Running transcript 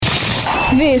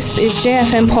This is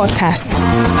JFM Podcast.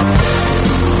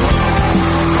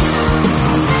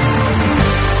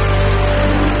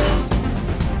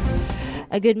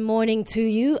 A good morning to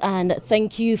you, and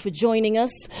thank you for joining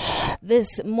us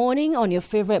this morning on your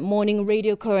favorite morning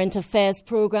radio current affairs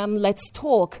program, Let's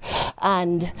Talk.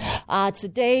 And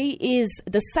today is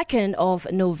the 2nd of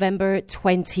November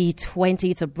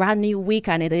 2020. It's a brand new week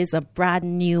and it is a brand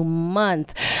new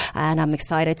month. And I'm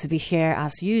excited to be here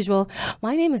as usual.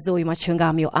 My name is Zoe Machunga,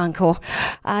 I'm your anchor.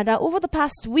 And over the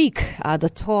past week, the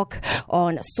talk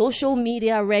on social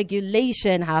media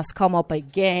regulation has come up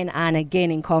again and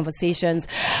again in conversations.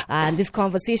 And these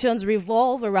conversations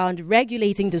revolve around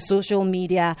regulating the social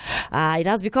media. It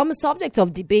has become a subject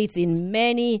of debate in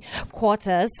many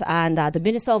quarters. And the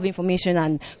Minister of Information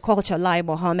and Culture, Lai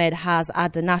Mohammed, has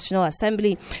at the National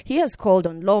Assembly, he has called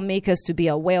on lawmakers to be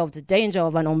aware of the danger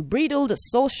of an unbridled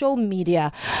social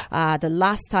media. The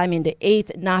last time in the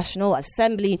 8th National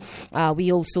Assembly,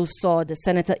 we also saw the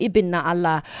Senator Ibn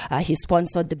Na'Allah. He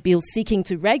sponsored the bill seeking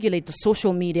to regulate the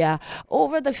social media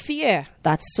over the fear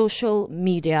that social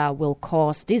media will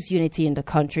cause disunity in the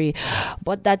country.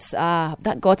 But that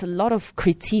got a lot of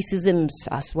criticisms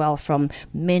as well from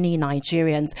many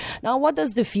Nigerians. Now, what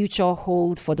does the future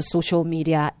hold for the social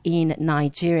media in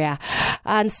Nigeria?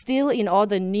 And still in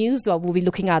other news, we'll be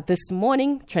looking at this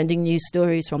morning, trending news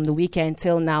stories from the weekend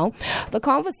till now. The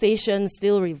conversation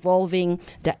still revolving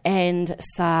the End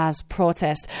SARS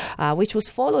protest, which was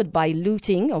followed by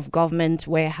looting of government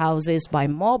warehouses by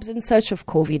mobs in search of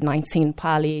COVID-19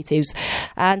 palliatives.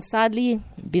 And sadly,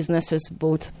 businesses,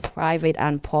 both private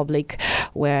and public,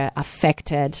 were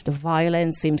affected. The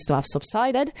violence seems to have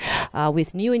subsided.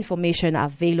 With new information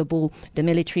available, the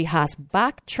military has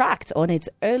backtracked on its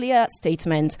earlier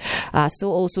statement.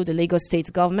 So also the Lagos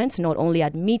State government not only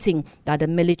admitting that the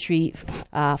military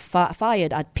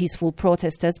fired at peaceful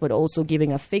protesters, but also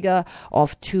giving a figure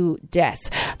of 2 deaths.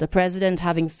 The president,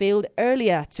 having failed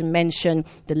earlier to mention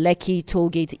the Lekki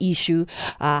tollgate issue,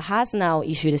 has now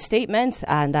issued a statement.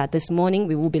 And this morning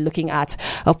we will be looking at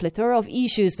a plethora of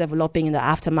issues developing in the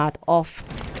aftermath of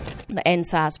the End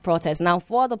SARS protest. Now,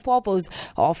 for the purpose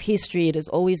of history, it is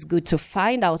always good to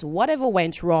find out whatever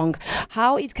went wrong,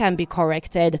 how it can be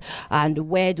corrected, and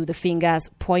where do the fingers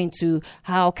point to,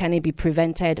 how can it be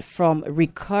prevented from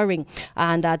recurring.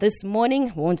 And this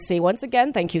morning, we want to say once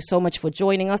again, thank you so much for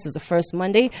joining us. It's the first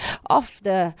Monday of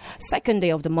the 2nd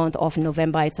day of the month of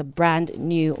November. It's a brand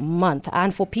new month.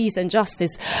 And for peace and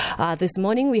justice, this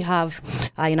morning we have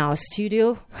in our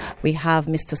studio, we have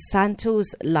Mr.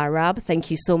 Santos Larab. Thank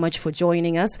you so much for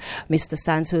joining us, Mr.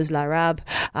 Santos Larab.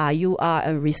 You are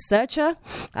a researcher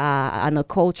and a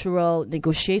cultural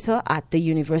negotiator at the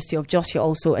University of Jos. You're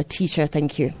also a teacher.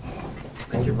 Thank you.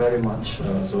 Thank you very much,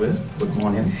 Zoe. Good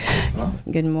morning.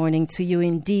 Good morning to you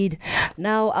indeed.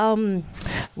 Now,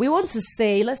 we want to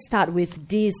say, let's start with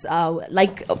this.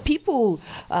 People,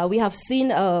 we have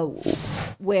seen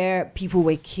where people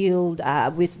were killed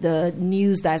with the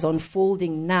news that is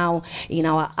unfolding now in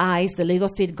our eyes. The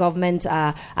Lagos State government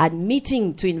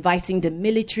admitting to inviting the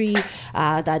military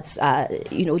that,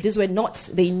 these were not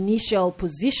the initial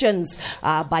positions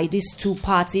by these two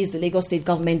parties, the Lagos State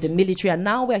government, the military, and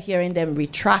now we're hearing them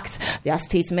retract their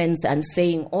statements and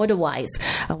saying otherwise.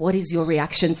 What is your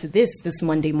reaction to this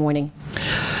Monday morning?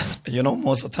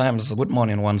 Most of the times, good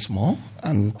morning once more,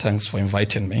 and thanks for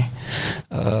inviting me.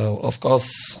 Of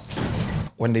course,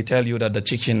 when they tell you that the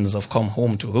chickens have come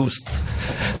home to roost,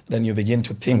 then you begin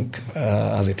to think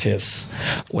as it is.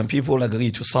 When people agree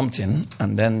to something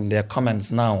and then their comments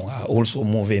now are also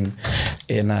moving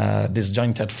in a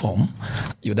disjointed form,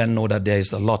 you then know that there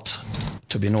is a lot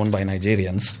to be known by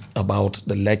Nigerians about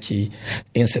the Lekki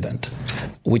incident,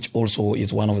 which also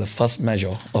is one of the first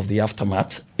measure of the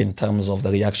aftermath in terms of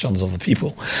the reactions of the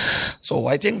people. So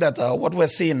I think that what we're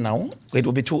seeing now, it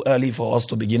will be too early for us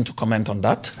to begin to comment on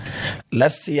that.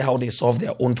 Let's see how they solve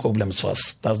their own problems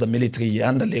first. That's the military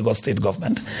and the Lagos State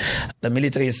government. The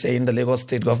military is saying the Lagos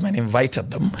State government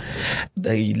invited them.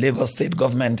 The Lagos State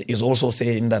government is also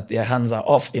saying that their hands are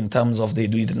off in terms of they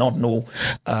did not know,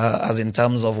 as in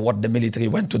terms of what the military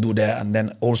went to do there, and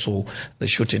then also the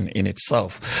shooting in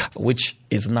itself, which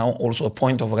is now also a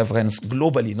point of reference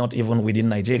globally, not even within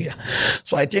Nigeria.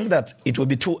 So I think that it will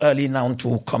be too early now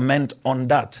to comment on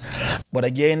that. But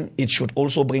again, it should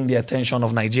also bring the attention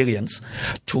of Nigerians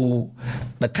to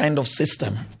the kind of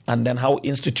system and then how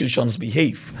institutions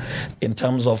behave in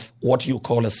terms of what you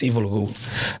call a civil rule.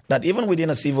 That even within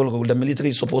a civil rule, the military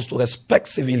is supposed to respect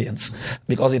civilians,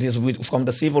 because it is from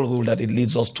the civil rule that it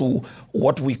leads us to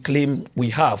what we claim we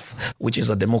have, which is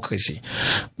a democracy.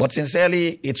 But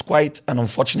sincerely, it's quite an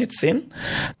unfortunate sin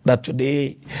that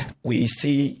today we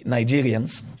see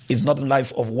Nigerians, it's not the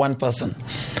life of one person,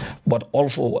 but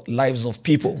also lives of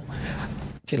people.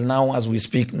 Till now, as we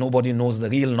speak, nobody knows the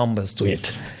real numbers to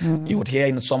it. You would hear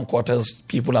in some quarters,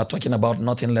 people are talking about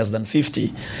nothing less than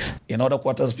 50. In other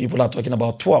quarters, people are talking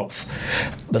about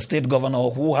 12. The state governor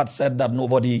who had said that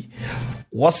nobody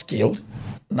was killed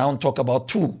now talk about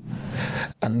 2.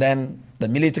 And then the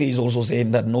military is also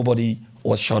saying that nobody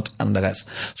was shot and the rest.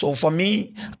 So for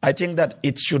me, I think that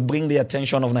it should bring the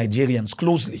attention of Nigerians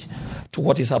closely to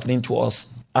what is happening to us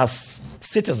as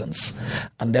citizens.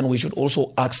 And then we should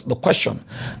also ask the question,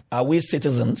 are we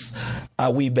citizens?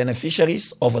 Are we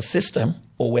beneficiaries of a system,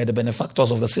 or we're the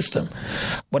benefactors of the system?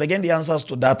 But again, the answers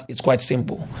to that is quite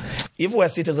simple. If we're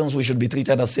citizens, we should be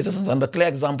treated as citizens. And the clear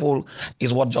example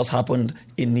is what just happened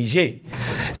in Niger,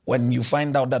 when you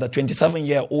find out that a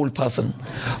 27-year-old person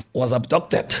was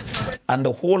abducted and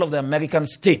the whole of the American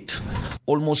state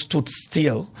almost stood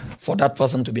still for that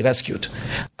person to be rescued.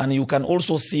 And you can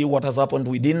also see what has happened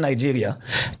within Nigeria.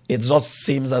 It just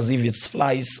seems as if it's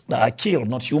flies that are killed,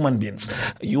 not human beings.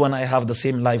 You and I have the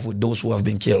same life with those who have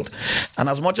been killed. And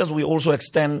as much as we also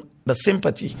extend the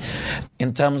sympathy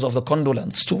in terms of the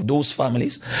condolence to those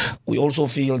families, we also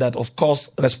feel that, of course,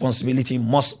 responsibility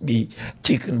must be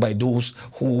taken by those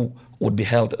who would be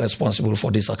held responsible for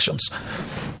these actions.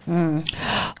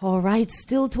 All right,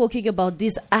 still talking about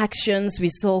these actions. We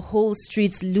saw whole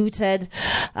streets looted.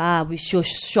 We saw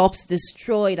shops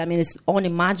destroyed. I mean, it's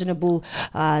unimaginable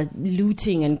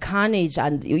looting and carnage.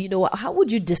 And, how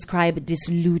would you describe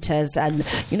these looters? And,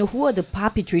 who are the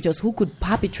perpetrators? Who could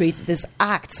perpetrate these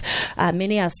acts?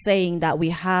 Many are saying that we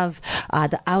have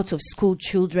the out-of-school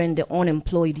children, the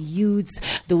unemployed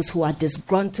youths, those who are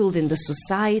disgruntled in the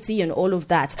society and all of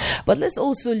that. But let's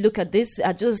also look at this.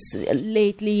 Just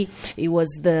lately, it was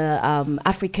the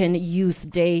African Youth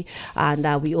Day,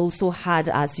 and we also had,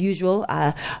 as usual,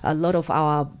 a lot of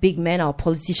our big men, our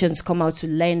politicians, come out to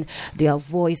lend their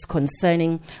voice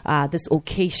concerning this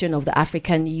occasion of the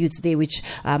African Youth Day, which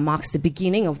marks the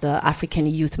beginning of the African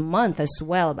Youth Month as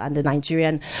well. And the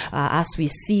Nigerian, as we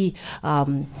see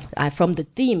from the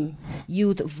theme,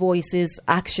 youth voices,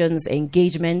 actions,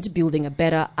 engagement, building a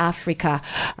better Africa.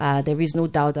 There is no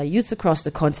doubt that youths across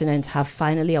the continent have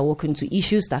finally awoken to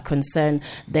issues that concern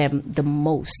them the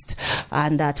most.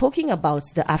 And talking about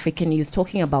the African youth,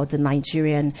 talking about the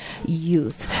Nigerian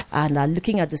youth, and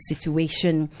looking at the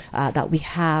situation that we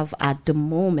have at the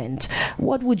moment,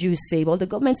 what would you say? Well, the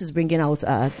government is bringing out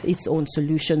its own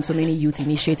solutions. So many youth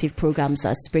initiative programs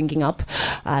are springing up,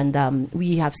 and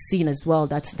we have seen as well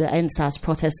that the NSAS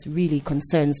protest really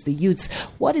concerns the youths.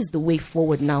 What is the way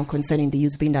forward now concerning the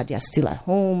youths, being that they are still at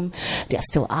home, they are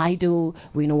still idle?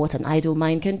 We know what an idle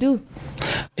mind can do.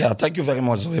 Yeah, thank you very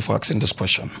much, Zoe, for asking this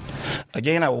question.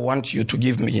 Again, I want you to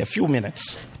give me a few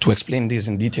minutes to explain this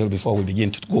in detail before we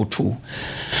begin to go through.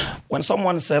 When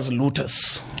someone says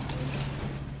looters,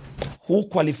 who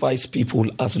qualifies people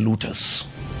as looters?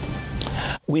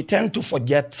 We tend to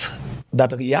forget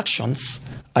that reactions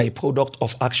are a product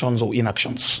of actions or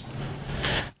inactions.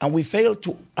 And we fail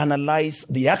to analyze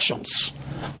the actions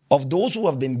of those who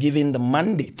have been given the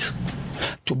mandate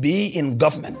to be in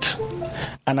government.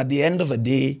 And at the end of the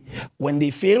day, when they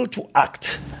fail to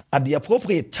act at the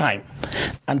appropriate time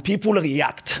and people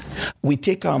react, we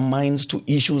take our minds to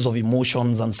issues of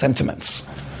emotions and sentiments.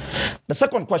 The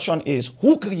second question is,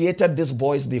 who created these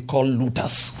boys they call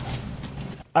looters?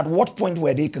 At what point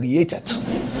were they created?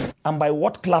 And by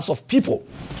what class of people?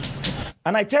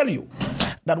 And I tell you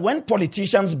that when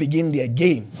politicians begin their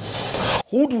game,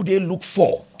 who do they look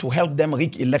for to help them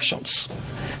rig elections?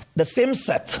 The same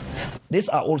set. These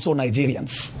are also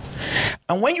Nigerians.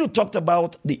 And when you talked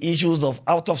about the issues of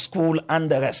out of school and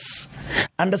the rest,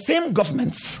 and the same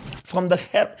governments from the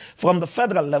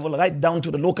federal level right down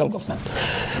to the local government,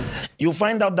 you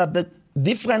find out that the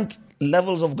different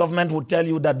levels of government would tell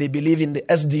you that they believe in the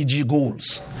SDG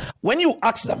goals. When you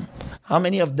ask them, how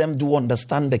many of them do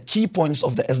understand the key points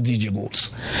of the SDG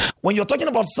goals? When you're talking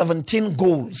about 17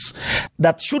 goals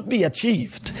that should be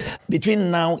achieved between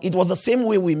now, it was the same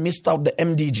way we missed out the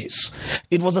MDGs.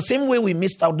 It was the same way we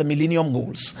missed out the Millennium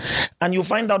Goals. And you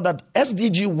find out that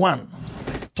SDG 1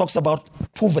 talks about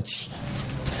poverty.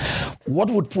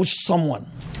 What would push someone?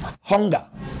 Hunger.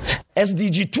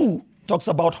 SDG 2 talks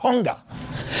about hunger.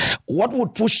 What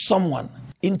would push someone?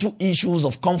 into issues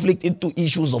of conflict, into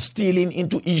issues of stealing,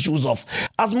 into issues of,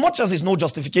 as much as it's no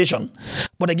justification.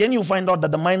 But again, you find out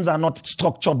that the minds are not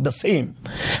structured the same.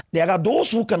 There are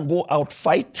those who can go out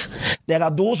fight. There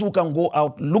are those who can go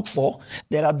out look for.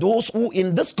 There are those who,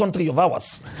 in this country of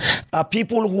ours, are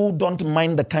people who don't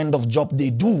mind the kind of job they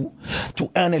do to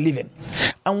earn a living.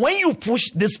 And when you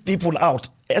push these people out,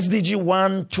 SDG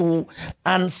 1, 2,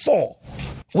 and 4,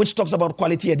 which talks about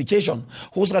quality education,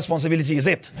 whose responsibility is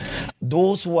it?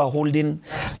 Those who are holding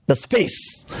the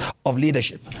space of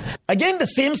leadership. Again, the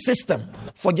same system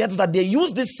forgets that they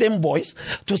use these same boys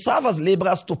to serve as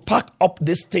laborers to pack up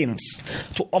these things,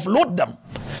 to offload them.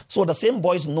 So the same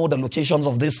boys know the locations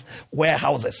of these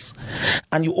warehouses.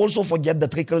 And you also forget the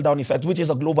trickle-down effect, which is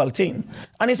a global thing.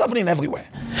 And it's happening everywhere.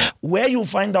 Where you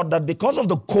find out that because of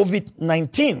the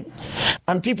COVID-19,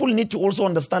 and people need to also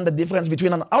understand the difference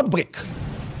between an outbreak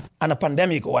and a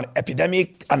pandemic, or an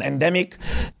epidemic, an endemic,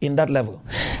 in that level.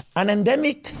 An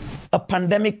endemic, a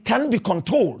pandemic can be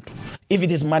controlled if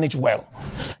it is managed well.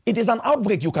 It is an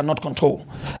outbreak you cannot control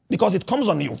because it comes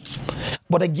on you.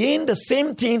 But again, the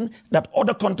same thing that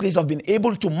other countries have been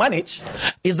able to manage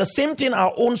is the same thing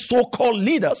our own so-called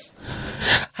leaders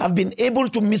have been able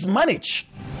to mismanage.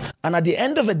 And at the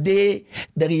end of the day,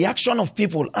 the reaction of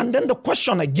people, and then the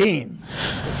question again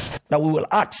that we will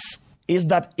ask, is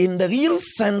that in the real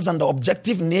sense and the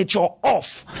objective nature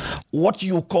of what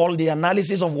you call the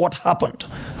analysis of what happened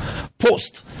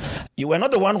post, you were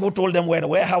not the one who told them where the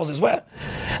warehouses were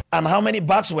and how many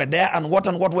bags were there and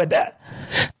what were there.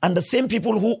 And the same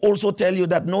people who also tell you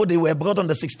that no, they were brought on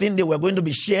the 16th, they were going to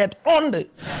be shared on the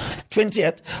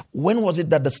 20th. When was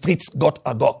it that the streets got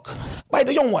agog? By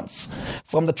the young ones.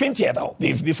 From the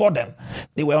 20th, before then,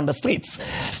 they were on the streets.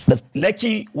 The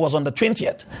Lekki was on the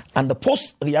 20th. And the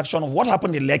post-reaction of what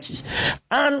happened in Lekki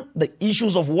and the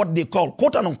issues of what they call,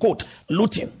 quote-unquote,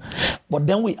 looting. But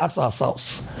then we ask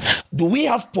ourselves, do we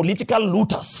have political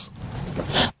looters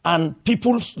and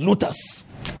people's looters?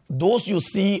 Those you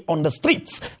see on the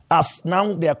streets, as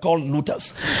now they are called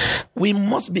looters. We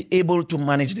must be able to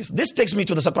manage this. This takes me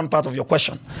to the second part of your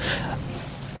question,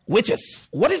 which is,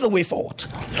 what is the way forward?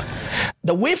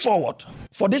 The way forward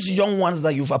for these young ones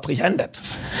that you've apprehended.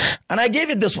 And I gave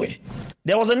it this way.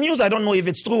 There was a news, I don't know if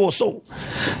it's true or so,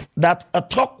 that a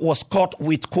truck was caught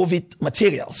with COVID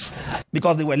materials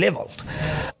because they were leveled.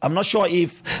 I'm not sure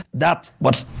if that,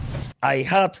 but I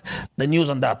heard the news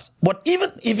on that. But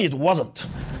even if it wasn't,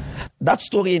 that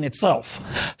story in itself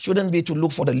shouldn't be to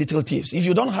look for the little thieves. If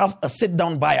you don't have a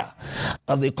sit-down buyer,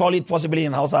 as they call it possibly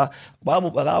in Hausa,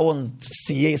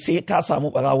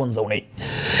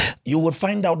 you would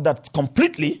find out that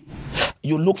completely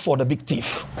you look for the big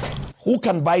thief. Who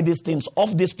can buy these things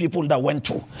of these people that went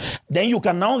to? Then you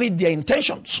can now read their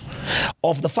intentions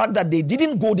of the fact that they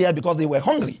didn't go there because they were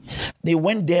hungry. They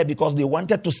went there because they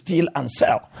wanted to steal and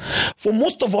sell. For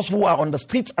most of us who are on the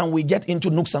streets and we get into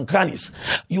nooks and crannies,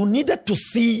 you needed to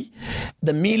see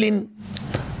the milling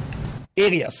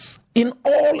areas in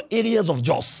all areas of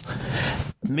Jos.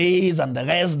 Maize and the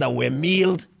rest that were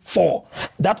milled for.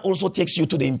 That also takes you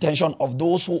to the intention of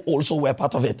those who also were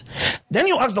part of it. Then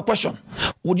you ask the question,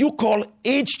 would you call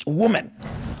aged women,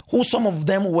 who some of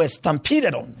them were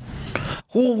stampeded on,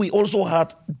 who we also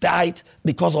had died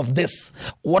because of this,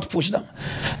 what pushed them?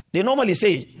 They normally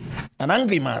say, an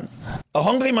angry man, a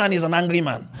hungry man is an angry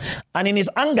man. And in his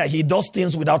anger, he does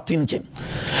things without thinking.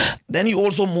 Then you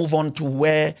also move on to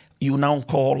where you now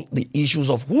call the issues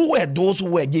of who were those who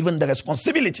were given the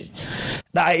responsibility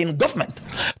that are in government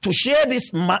to share these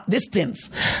things.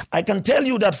 I can tell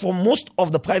you that for most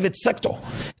of the private sector,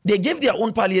 they gave their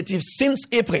own palliatives since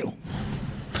April.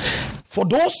 For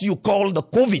those you call the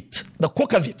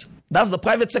COVID, that's the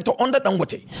private sector under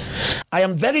Dangote. I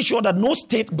am very sure that no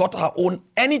state got her own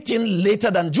anything later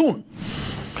than June.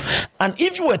 And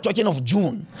if you were talking of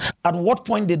June, at what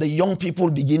point did the young people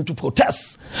begin to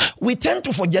protest? We tend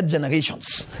to forget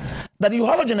generations. That you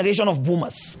have a generation of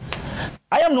boomers.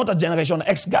 I am not a Generation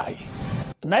X guy.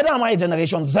 Neither am I a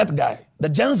Generation Z guy. The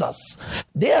Gen Zs,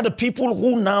 they are the people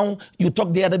who now, you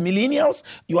talk, they are the millennials.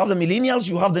 You have the millennials,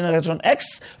 you have the Generation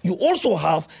X. You also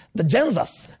have the Gen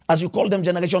Zs, as you call them,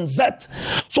 Generation Z.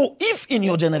 So if in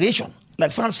your generation,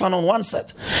 like Frantz Fanon once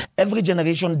said, every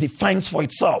generation defines for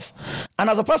itself. And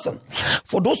as a person,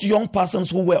 for those young persons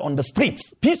who were on the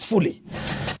streets peacefully,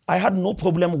 I had no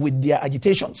problem with their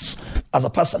agitations as a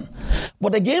person.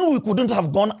 But again, we couldn't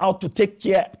have gone out to take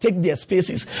their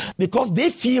spaces because they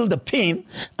feel the pain,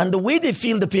 and the way they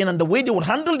feel the pain and the way they will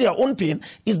handle their own pain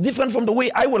is different from the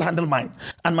way I will handle mine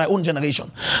and my own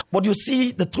generation. But you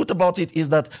see, the truth about it is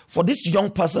that for these young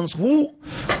persons who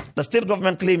the state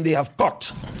government claim they have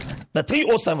caught, the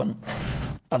 307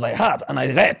 as I heard and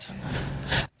I read,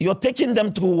 you're taking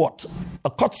them through what? A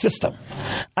court system.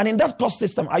 And in that court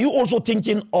system, are you also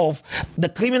thinking of the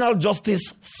criminal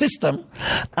justice system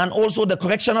and also the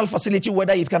correctional facility,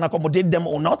 whether it can accommodate them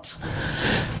or not?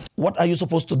 What are you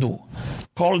supposed to do?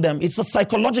 Call them. It's a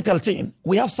psychological thing.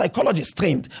 We have psychologists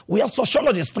trained. We have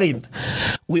sociologists trained.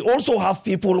 We also have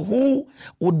people who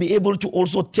would be able to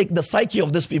also take the psyche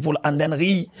of these people and then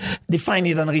redefine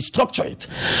it and restructure it.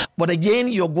 But again,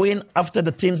 you're going after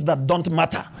the things that don't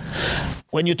matter.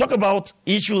 When you talk about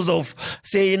issues of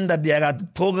saying that there are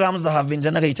programs that have been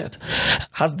generated,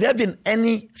 has there been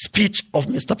any speech of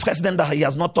Mr. President that he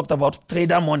has not talked about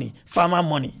trader money, farmer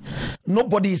money?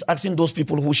 Nobody is asking those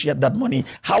people who shared that money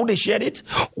how they shared it,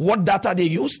 what data they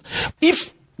used.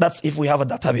 That's if we have a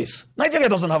database. Nigeria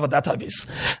doesn't have a database.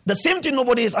 The same thing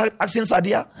nobody is asking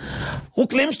Sadia, who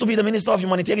claims to be the Minister of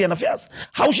Humanitarian Affairs,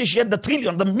 how she shared the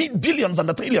billions and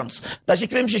the trillions that she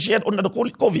claims she shared under the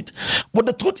COVID. But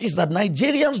the truth is that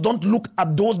Nigerians don't look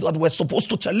at those that we're supposed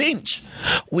to challenge.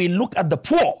 We look at the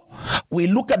poor. We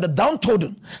look at the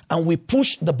downtrodden and we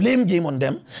push the blame game on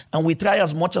them, and we try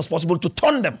as much as possible to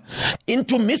turn them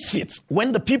into misfits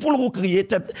when the people who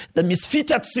created the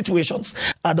misfitted situations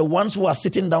are the ones who are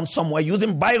sitting down somewhere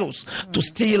using biros to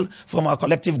steal from our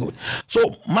collective good.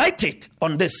 So my take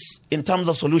on this in terms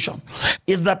of solution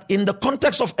is that in the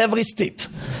context of every state,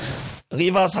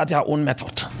 Rivers had her own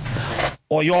method,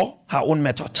 Oyo her own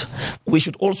method. We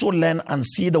should also learn and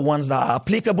see the ones that are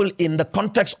applicable in the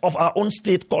context of our own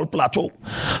state called Plateau,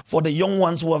 for the young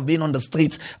ones who have been on the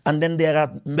streets. And then there are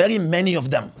very many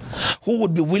of them who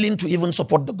would be willing to even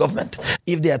support the government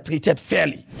if they are treated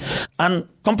fairly and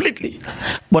completely.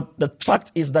 But the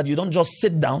fact is that you don't just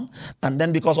sit down and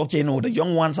then because, the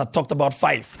young ones have talked about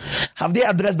 5. Have they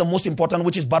addressed the most important,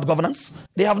 which is bad governance?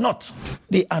 They have not.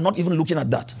 They are not even looking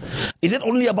at that. Is it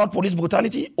only about police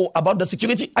brutality or about the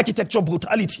security architecture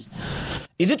brutality?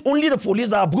 Is it only the police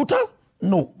that are brutal?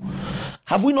 No.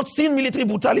 Have we not seen military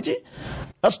brutality?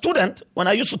 A student, when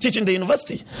I used to teach in the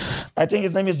university, I think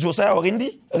his name is Josiah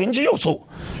Orinji also,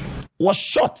 was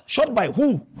shot. Shot by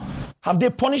who? Have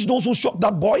they punished those who shot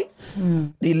that boy?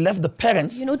 They left the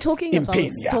parents talking in about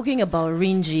pain. Talking about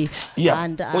Rinji. Yeah.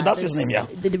 And, that's his name, yeah.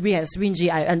 Yes,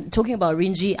 Rinji. And talking about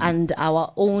Rinji and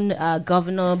our own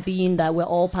governor, being that we're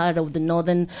all part of the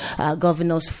Northern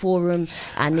Governors Forum,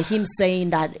 and him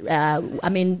saying that,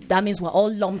 that means we're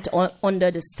all lumped under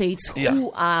the states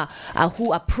who are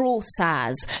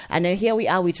pro-SARS. And then here we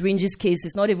are with Rinji's case.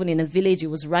 It's not even in a village. It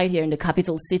was right here in the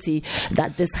capital city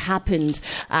that this happened.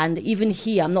 And even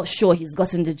here, I'm not sure he's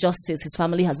gotten the justice. His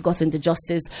family has gotten the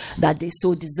justice that they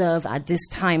so deserve at this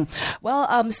time.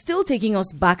 Well, still taking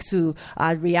us back to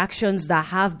reactions that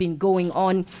have been going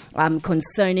on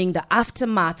concerning the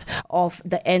aftermath of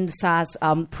the End SARS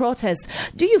protest.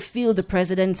 Do you feel the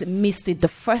president missed it the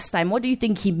first time? What do you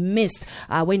think he missed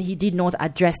when he did not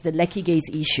address the Lekki Gate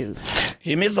issue?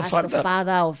 He missed the fact that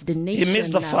father of the nation. He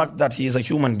missed the fact that he is a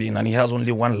human being and he has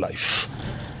only one life.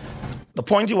 The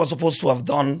point he was supposed to have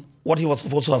done, what he was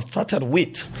supposed to have started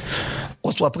with,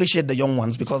 was to appreciate the young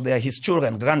ones because they are his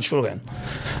children, grandchildren.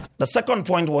 The second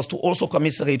point was to also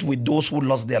commiserate with those who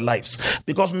lost their lives,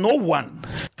 because no one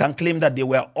can claim that they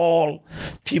were all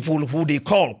people who they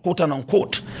call, quote and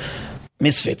unquote,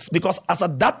 misfits. Because as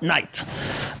at that night,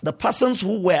 the persons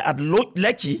who were at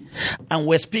Lekki and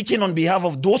were speaking on behalf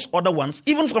of those other ones,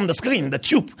 even from the screen, the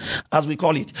tube, as we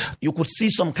call it, you could see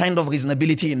some kind of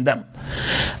reasonability in them.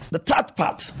 The third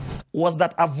part was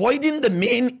that avoiding the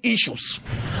main issues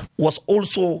was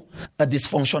also a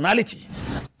dysfunctionality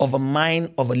of a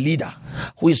mind of a leader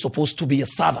who is supposed to be a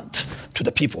servant to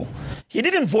the people. He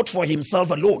didn't vote for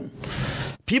himself alone.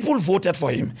 People voted for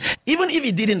him. Even if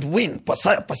he didn't win,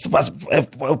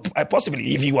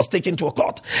 possibly if he was taken to a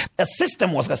court, a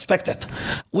system was respected,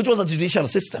 which was a judicial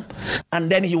system. And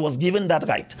then he was given that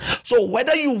right. So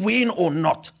whether you win or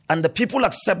not, and the people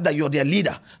accept that you're their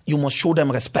leader, you must show them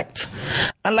respect.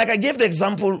 And like I gave the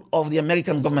example of the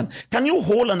American government, can you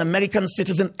hold an American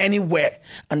citizen anywhere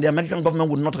and the American government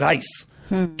would not rise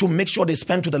to make sure they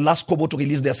spend to the last kobo to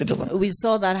release their citizen? We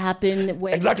saw that happen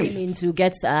when they came in to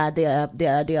get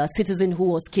their citizen who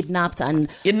was kidnapped,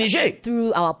 and in Niger,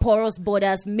 through our porous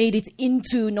borders, made it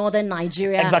into northern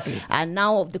Nigeria. Exactly. And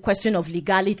now the question of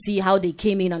legality, how they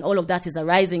came in, and all of that is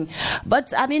arising.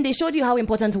 But they showed you how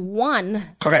important one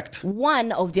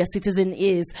of their citizen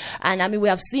is. And we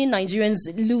have seen Nigerians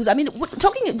lose.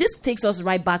 This takes us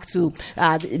right back to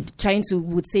trying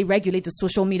to, regulate the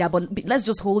social media. But let's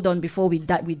just hold on before we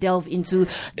we delve into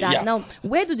that. Yeah. Now,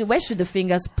 where should the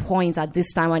fingers point at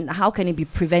this time, and how can it be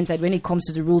prevented when it comes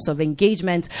to the rules of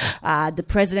engagement? The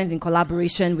president, in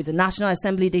collaboration with the National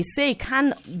Assembly, they say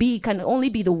can only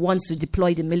be the ones to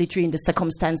deploy the military in the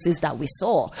circumstances that we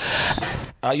saw.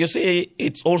 You see,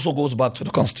 it also goes back to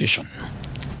the Constitution,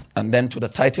 and then to the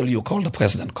title you call the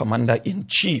president,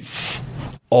 Commander-in-Chief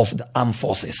of the Armed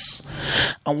Forces.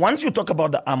 And once you talk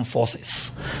about the Armed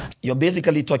Forces, you're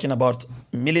basically talking about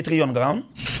military on ground,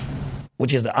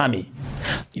 which is the Army.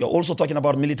 You're also talking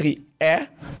about military air,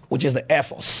 which is the Air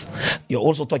Force. You're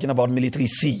also talking about military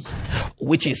sea,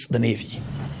 which is the Navy.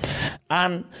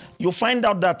 And you find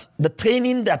out that the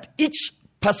training that each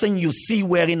person you see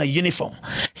wearing a uniform,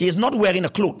 he is not wearing a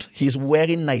cloth, he is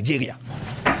wearing Nigeria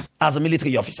as a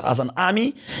military officer, as an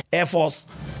Army, Air Force.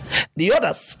 The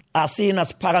others are seen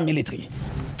as paramilitary.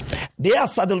 They are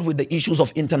saddled with the issues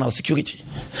of internal security.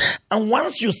 And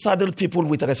once you saddle people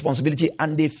with a responsibility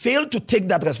and they fail to take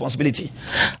that responsibility,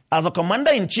 as a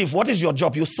commander-in-chief, what is your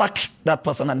job? You sack that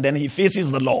person and then he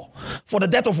faces the law for the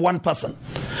death of one person.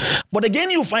 But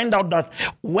again, you find out that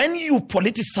when you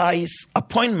politicize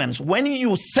appointments, when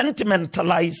you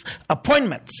sentimentalize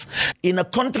appointments in a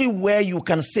country where you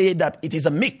can say that it is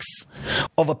a mix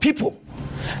of a people,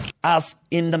 as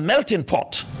in the melting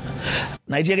pot,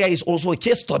 Nigeria is also a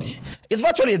case study. It's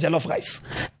virtually a jollof rice.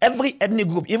 Every ethnic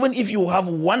group, even if you have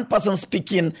one person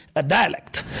speaking a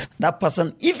dialect, that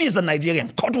person, if he's a Nigerian,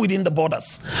 caught within the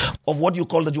borders of what you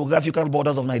call the geographical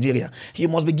borders of Nigeria, he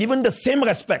must be given the same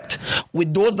respect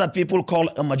with those that people call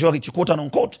a majority, quote and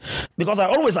unquote. Because I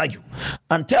always argue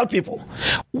and tell people,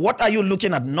 what are you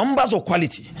looking at, numbers or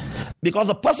quality? Because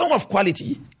a person of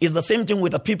quality is the same thing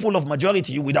with a people of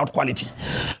majority without quality.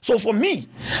 So for me,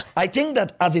 I think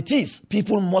that as it is,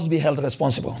 people must be held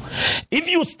responsible. If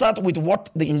you start with what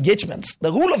the engagements,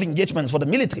 the rule of engagements for the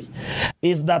military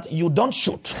is that you don't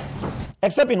shoot,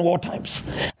 except in war times,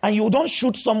 and you don't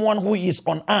shoot someone who is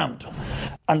unarmed.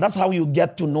 And that's how you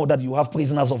get to know that you have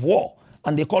prisoners of war.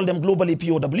 And they call them globally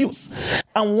POWs.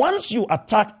 And once you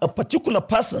attack a particular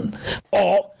person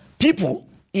or people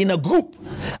in a group,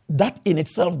 that in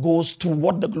itself goes to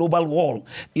what the global world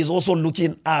is also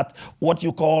looking at, what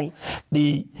you call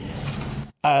the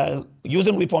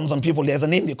using weapons on people. There's a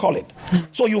name they call it.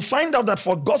 So you find out that,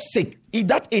 for God's sake,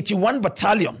 that 81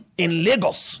 battalion in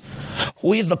Lagos,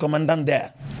 who is the commandant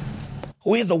there?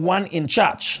 Who is the one in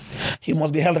charge? He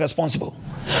must be held responsible.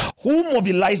 Who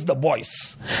mobilized the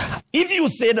boys? If you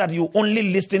say that you only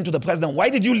listen to the president, why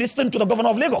did you listen to the governor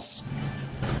of Lagos?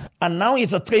 And now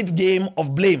it's a trade game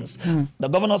of blames. The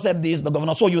governor said this, the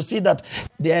governor. So you see that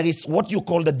there is what you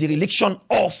call the dereliction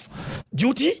of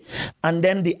duty, and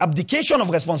then the abdication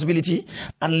of responsibility,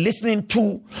 and listening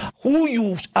to who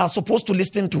you are supposed to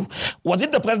listen to. Was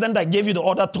it the president that gave you the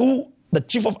order through the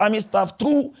chief of army staff,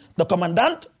 through the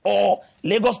commandant, or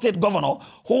Lagos state governor,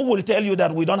 who will tell you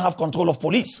that we don't have control of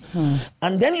police?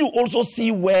 And then you also see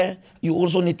where you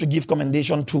also need to give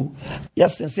commendation to,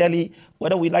 yes, sincerely,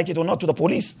 whether we like it or not, to the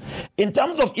police. In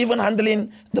terms of even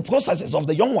handling the processes of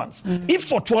the young ones. If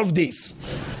for 12 days,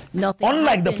 nothing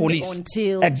unlike the police,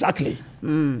 until... exactly,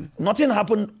 nothing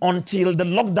happened until the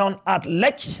lockdown at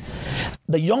Lekki.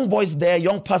 The young boys there,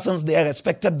 young persons there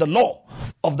respected the law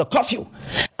of the curfew.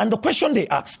 And the question they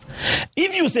asked,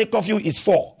 if you say curfew is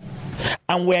 4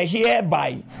 and we're here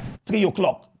by 3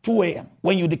 o'clock, 2 a.m.,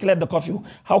 when you declared the curfew,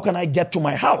 how can I get to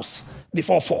my house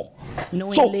before 4?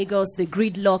 Knowing Lagos, the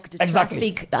gridlock, the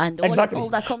traffic, and all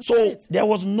that comes with it. So there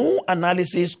was no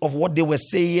analysis of what they were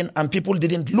saying, and people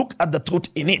didn't look at the truth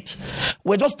in it.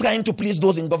 We're just trying to please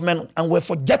those in government, and we're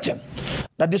forgetting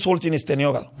that this whole thing is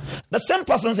tenurial. The same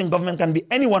persons in government can be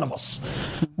any one of us.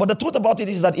 But the truth about it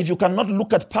is that if you cannot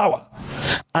look at power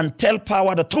and tell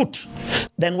power the truth,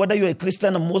 then whether you're a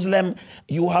Christian or Muslim,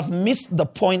 you have missed the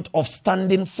point of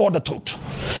standing for the truth.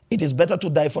 It is better to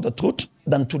die for the truth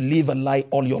than to live a lie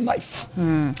all your life.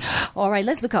 All right,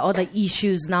 let's look at other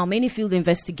issues now. Many feel the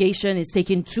investigation is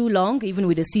taking too long, even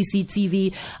with the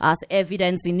CCTV as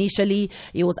evidence. Initially,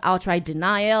 it was outright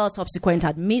denial, subsequent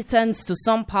admittance to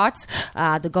some parts.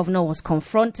 The governor was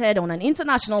confronted on an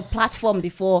international platform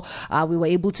before we were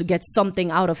able to get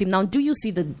something out of him. Now, do you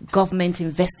see the government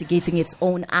investigating its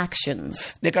own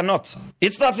actions? They cannot.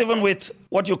 It starts even with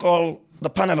what you call the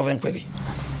panel of inquiry.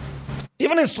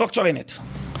 Even in structuring it,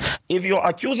 if you're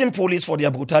accusing police for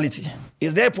their brutality,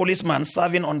 is there a policeman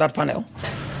serving on that panel?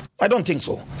 I don't think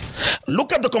so.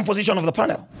 Look at the composition of the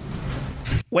panel.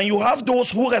 when you have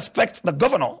those who respect the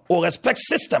governor or respect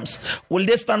systems, will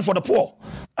they stand for the poor?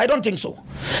 I don't think so.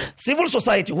 Civil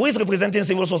society, who is representing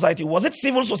civil society? Was it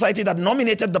civil society that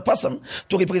nominated the person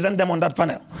to represent them on that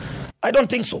panel? I don't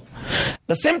think so.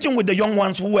 The same thing with the young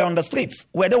ones who were on the streets.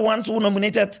 Were the ones who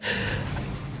nominated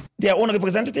their own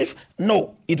representative?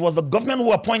 No, it was the government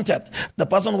who appointed the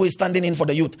person who is standing in for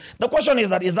the youth. The question is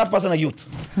that person a youth?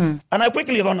 And I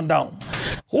quickly run it down.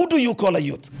 Who do you call a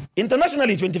youth?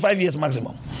 Internationally, 25 years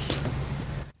maximum.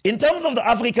 In terms of the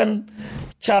African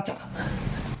Charter,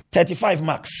 35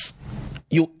 max.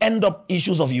 You end up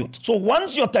issues of youth. So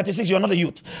once you're 36, you're not a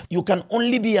youth. You can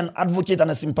only be an advocate and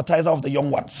a sympathizer of the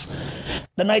young ones.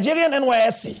 The Nigerian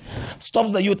NYSC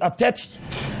stops the youth at 30.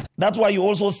 That's why you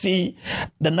also see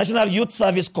the National Youth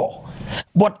Service Corps.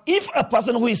 But if a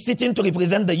person who is sitting to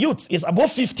represent the youth is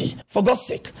above 50, for God's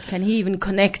sake. Can he even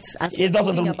connect? As he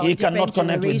doesn't. He cannot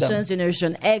connect with them.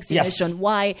 Generation X, Generation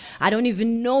Y. I don't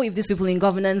even know if these people in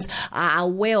governance are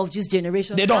aware of these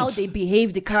generations, how they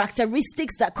behave, the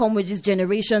characteristics that come with these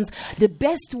generations, the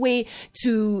best way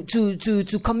to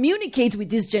communicate with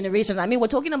these generations. I mean, we're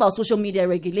talking about social media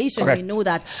regulation. Correct. We know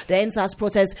that the NSAS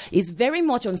protest is very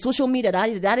much on social media.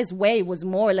 That is where it was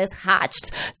more or less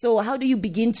hatched. So how do you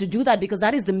begin to do that? Because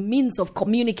that is the means of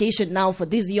communication now for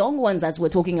these young ones as we're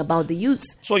talking about the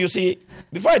youths. So you see,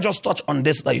 before I just touch on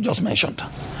this that you just mentioned,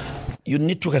 you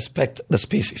need to respect the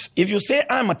spaces. If you say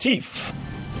I'm a thief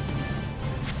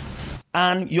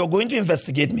and you're going to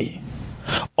investigate me,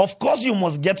 of course you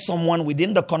must get someone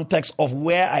within the context of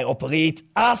where I operate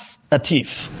as a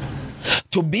thief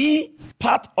to be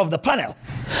part of the panel,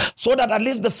 so that at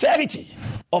least the fairity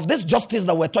of this justice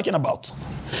that we're talking about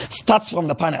starts from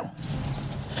the panel.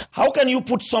 How can you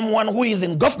put someone who is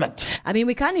in government? I mean,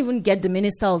 we can't even get the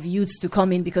Minister of Youth to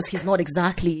come in because he's not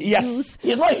exactly youth.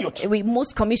 He's not youth.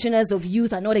 Most commissioners of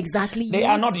youth are not exactly youth. They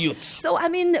are not youth. So, I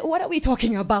mean, what are we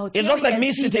talking about? It's not like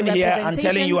me sitting here and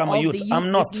telling you I'm a youth.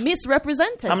 I'm not.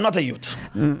 Misrepresented. I'm not a youth.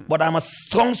 But I'm a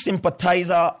strong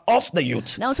sympathizer of the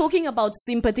youth. Now, talking about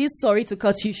sympathies, sorry to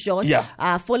cut you short.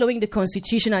 Following the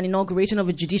constitution and inauguration of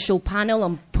a judicial panel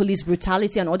on police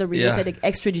brutality and other related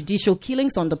extrajudicial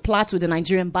killings on the Plateau, the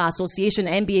Nigerian Bar Association,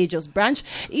 NBA Just Branch,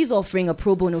 is offering a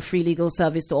pro bono free legal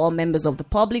service to all members of the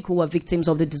public who are victims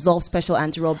of the dissolved Special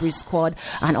Anti-Robbery Squad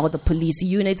and other police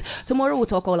units. Tomorrow we'll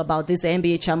talk all about this. The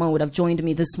NBA chairman would have joined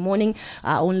me this morning,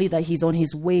 only that he's on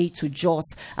his way to Jos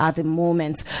at the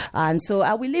moment. And so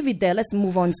I will leave it there. Let's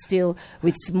move on still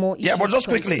with more issues. Yeah, but just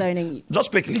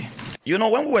quickly. You know,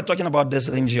 when we were talking about this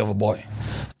Rangy of a boy,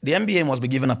 the NBA must be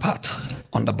given a pat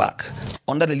on the back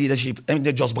under the leadership,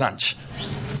 the Jos Branch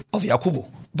of Yakubu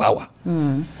Bawa.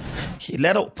 He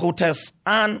led a protest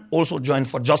and also joined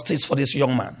for justice for this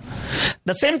young man.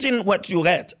 The same thing what you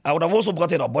read, I would have also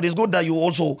brought it up, but it's good that you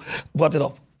also brought it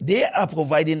up. They are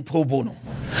providing pro bono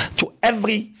to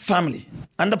every family.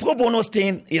 And the pro bono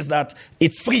thing is that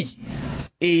it's free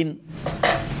in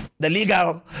the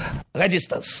legal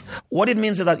registers. What it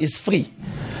means is that it's free.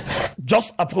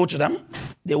 Just approach them.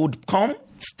 They would come,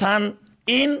 stand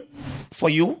in for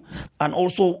you, and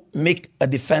also make a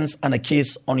defense and a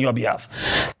case on your behalf.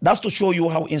 That's to show you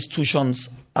how institutions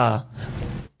are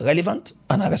relevant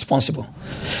and are responsible.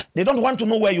 They don't want to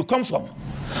know where you come from.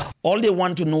 All they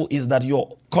want to know is that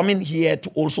you're coming here to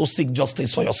also seek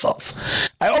justice for yourself.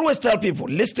 I always tell people,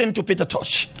 listen to Peter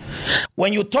Tosh.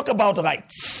 When you talk about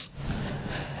rights,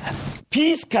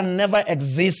 peace can never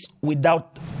exist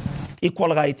without equal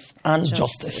rights and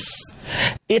justice.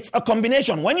 It's a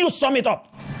combination. When you sum it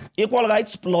up, equal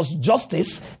rights plus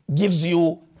justice gives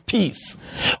you peace.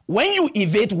 When you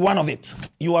evade one of it,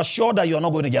 you are sure that you are not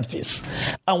going to get peace.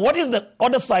 And what is the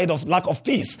other side of lack of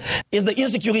peace? Is the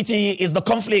insecurity, is the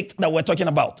conflict that we're talking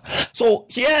about. So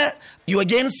here you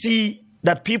again see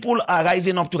that people are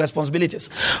rising up to responsibilities.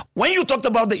 When you talked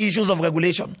about the issues of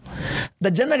regulation, the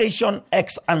generation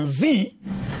X and Z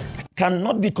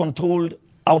cannot be controlled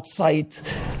outside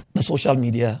the social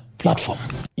media platform.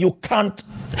 You can't.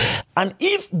 And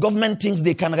if government thinks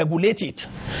they can regulate it,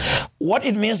 what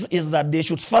it means is that they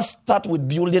should first start with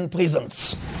building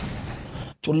prisons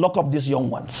to lock up these young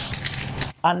ones.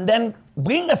 And then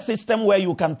bring a system where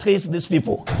you can trace these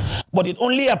people. But it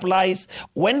only applies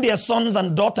when their sons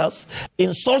and daughters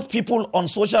insult people on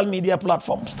social media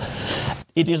platforms.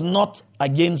 It is not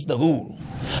against the rule.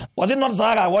 Was it not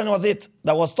Zara, when was it,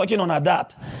 that was talking on her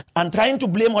dad and trying to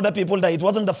blame other people that it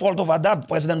wasn't the fault of her dad,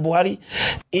 President Buhari?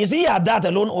 Is he her dad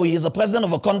alone, or he is the president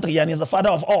of a country and he's the father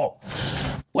of all?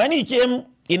 When he came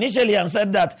initially and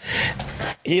said that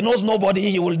he knows nobody,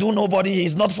 he will do nobody,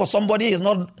 he's not for somebody, he's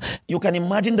not, you can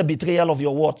imagine the betrayal of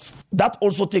your words. That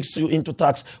also takes you into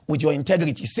tax with your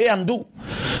integrity. Say and do.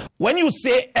 When you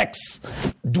say X,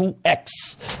 do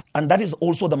X. And that is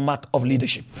also the mark of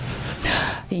leadership.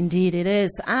 Indeed, it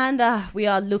is. And we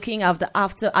are looking at the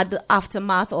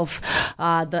aftermath of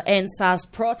the NSAS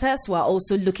protest. We're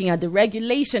also looking at the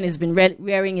regulation. It's been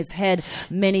rearing its head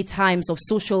many times of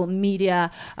social media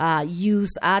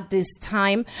use at this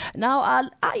time. Now,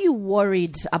 are you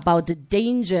worried about the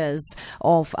dangers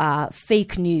of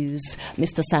fake news,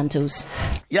 Mr. Santos?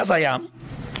 Yes, I am.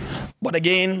 But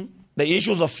again, the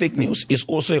issues of fake news is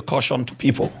also a caution to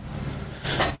people.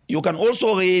 You can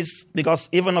also raise, because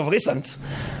even of recent,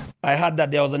 I heard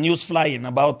that there was a news flying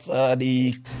about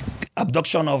the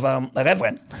abduction of a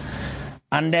reverend.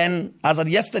 And then, as of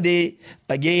yesterday,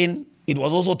 again, it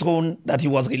was also thrown that he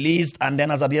was released, and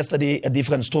then as of yesterday, a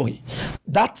different story.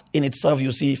 That in itself,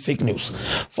 you see, fake news.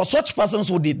 For such persons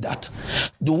who did that,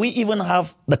 do we even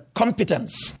have the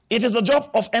competence? It is the job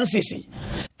of NCC.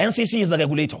 NCC is the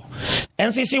regulator.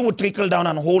 NCC would trickle down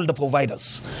and hold the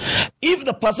providers. If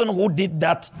the person who did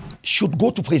that should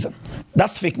go to prison,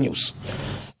 that's fake news.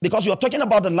 Because you're talking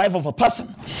about the life of a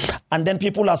person, and then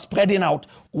people are spreading out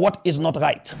what is not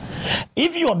right.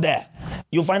 If you're there,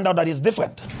 you find out that it's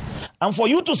different. And for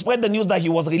you to spread the news that he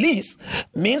was released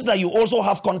means that you also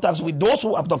have contacts with those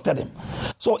who abducted him.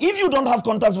 So if you don't have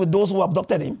contacts with those who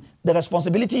abducted him, the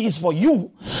responsibility is for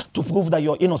you to prove that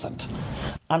you're innocent.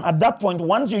 And at that point,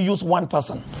 once you use one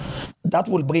person, that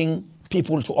will bring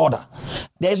people to order.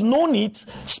 There is no need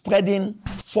spreading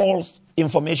false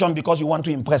information because you want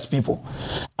to impress people.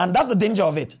 And that's the danger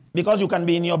of it, because you can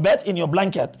be in your bed, in your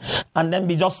blanket, and then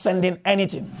be just sending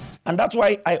anything. And that's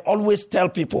why I always tell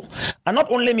people, and not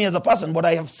only me as a person, but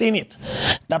I have seen it,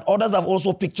 that others have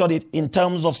also pictured it in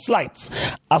terms of slides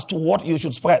as to what you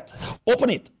should spread. Open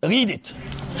it, read it,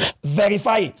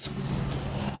 verify it,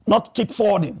 not keep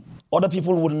forwarding. Other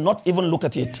people will not even look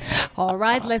at it. All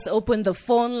right, let's open the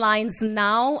phone lines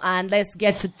now and let's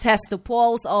get to test the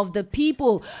pulse of the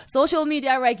people. Social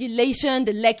media regulation,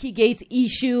 the Lekki Gate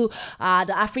issue,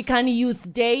 the African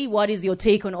Youth Day. What is your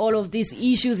take on all of these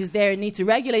issues? Is there a need to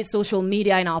regulate social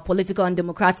media in our political and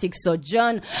democratic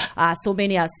sojourn? So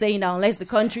many are saying that unless the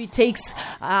country takes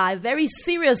a very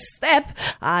serious step,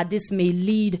 this may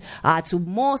lead to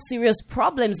more serious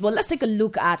problems. But let's take a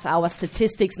look at our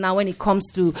statistics now when it comes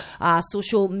to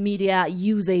social media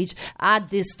usage at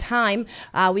this time.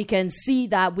 We can see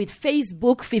that with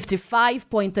Facebook,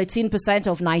 55.13%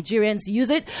 of Nigerians use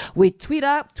it. With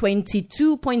Twitter,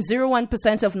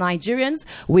 22.01% of Nigerians.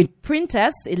 With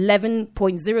Pinterest,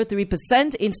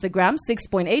 11.03%. Instagram,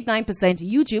 6.89%.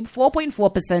 YouTube,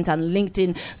 4.4%. And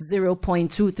LinkedIn,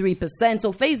 0.23%.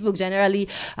 So Facebook generally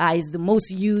is the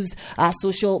most used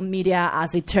social media,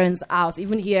 as it turns out.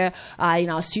 Even here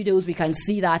in our studios, we can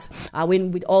see that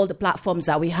when with all the platforms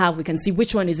that we have, we can see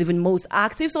which one is even most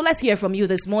active. So let's hear from you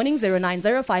this morning.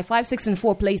 090-556 in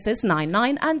 4 places,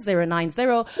 99 and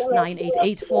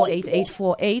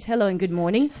 090-988-48848. Hello and good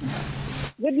morning.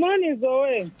 Good morning,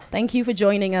 Zoe. Thank you for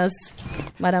joining us,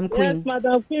 Madam Queen. Yes,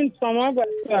 Madam Queen from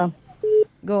Abuja.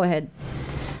 Go ahead.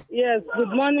 Yes, good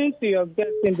morning to your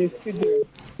guests in the studio.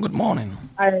 Good morning.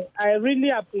 I really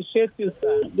appreciate you,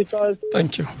 sir, because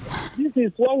thank you. This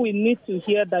is what we need to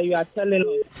hear that you are telling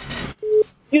us.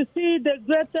 You see, the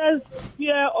greatest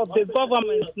fear of the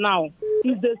government now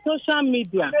is the social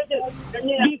media,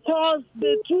 because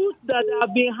the truth that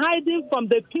have been hiding from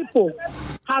the people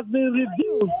has been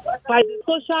revealed by the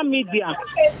social media,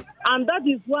 and that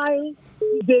is why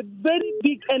the very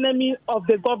big enemy of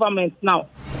the government now.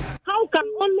 How can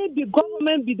only the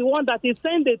government be the one that is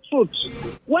saying the truth?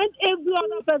 When every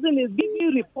other person is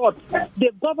giving reports, the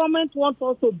government wants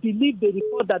us to believe the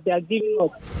report that they are giving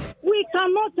us. We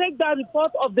cannot take that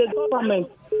report of the government.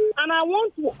 And I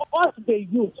want to ask the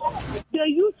youth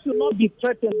should not be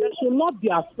threatened. They should not be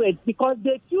afraid, because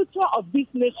the future of this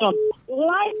nation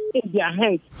lies in their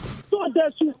hands. So they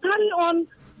should carry on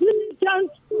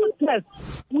diligent protest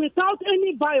without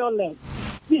any violence,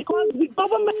 because the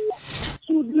government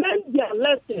should learn their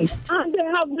lessons, and they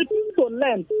have refused to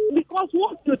learn, because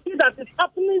what you see that is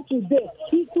happening today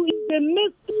is a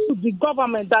message to the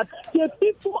government that the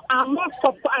people are not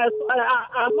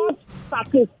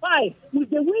satisfied with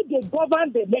the way they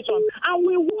govern the nation, and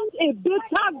we want a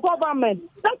better government.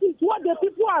 That is what the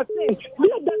people are saying.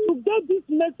 They should get this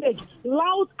message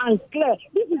loud and clear.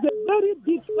 This is a very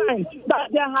big sign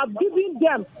that they have given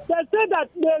them. They say that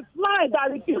the fly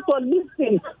that refuse to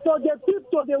listen to the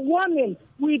people, the warning,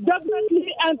 we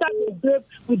definitely enter the grave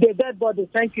with the dead body.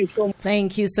 Thank you so much.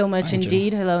 Thank you so much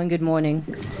indeed. Hello and good morning.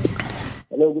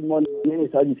 Hello, good morning. My name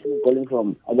is Haji Slim calling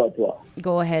from Abattoir.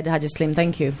 Go ahead, Haji Slim.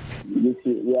 Thank you. You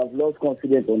see, we have lost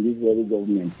confidence on this very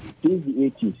government. Since the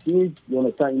 80s, since, you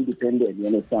understand, independent, you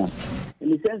understand.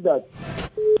 In the sense that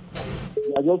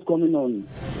they are just coming on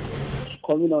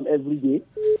every day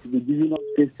to be giving us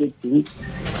specific things.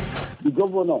 The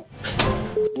governor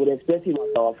would expect him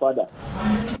as our father.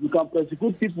 You can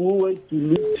prosecute people who went to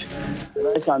loot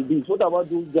rice and beans. What about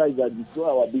those guys that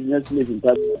destroy our business place in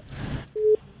Tanzania?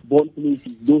 Born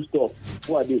places, those stuff.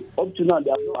 Who are they? Up to now, they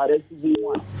have not arrested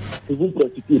anyone to even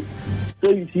prosecute. So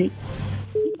you see,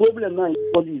 the problem now is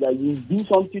that you do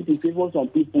something to favor some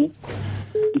people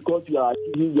because you are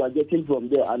getting from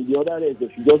there, and the other rest, they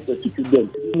should just prosecute them.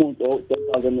 3 months or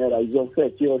 10,000 naira is unfair,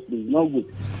 seriously, it's not good.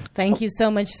 Thank you so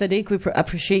much, Sadiq. We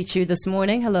appreciate you this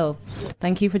morning. Hello.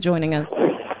 Thank you for joining us.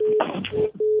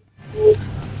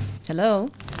 Hello.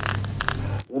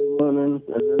 Good morning,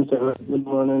 President. Good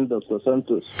morning, Dr.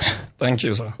 Santos. Thank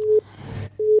you, sir.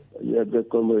 Yeah, the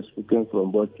comrade speaking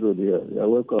from Bot Road here. You're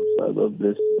welcome, sir. God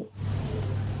bless you.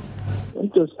 I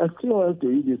still want to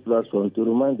use this platform to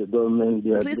remind the government.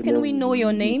 Please, can we know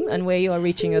your name and where you are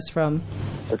reaching us from?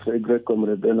 That's a great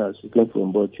comrade, Bernard, speaking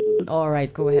from Bot Road. All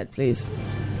right, go ahead, please.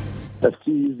 I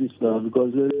still use this now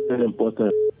because it's very, very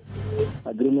important.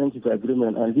 Agreement is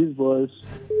agreement, and these boys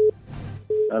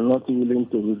are not willing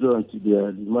to withdraw until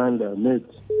their demand are met.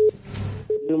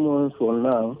 3 months from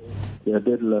now, their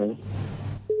deadline.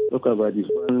 Talk about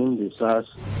disbanding the SARS,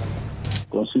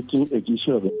 constituting a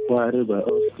issue of inquiry by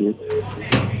all states.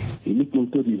 We look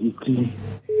into the victim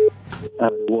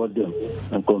and reward them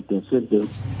and compensate them.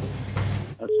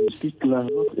 As we speak now,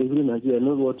 not every Nigerian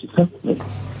knows what is happening.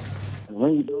 And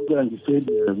when you don't go and defend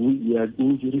their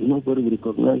injury, nobody will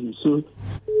recognize you. So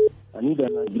I need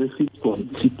an aggressive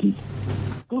publicity.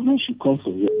 Government should come for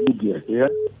your media here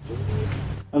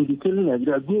and be telling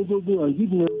Nigeria, go, and give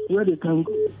them where they can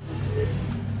go.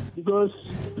 Because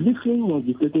this thing must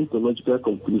be taken to logical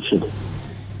conclusion.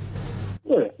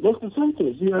 Yeah, Dr.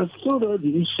 Santos, you have told us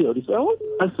the issue of this. I want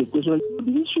to ask a question.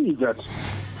 The issue is that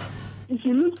if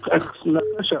you look at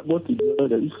Natasha Boti the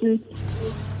other, you see,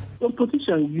 some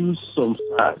politicians use some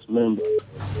SARS members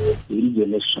to rig the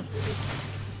election.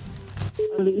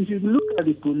 And if you look at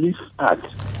the Police Act,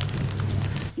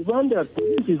 you find that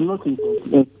police is not in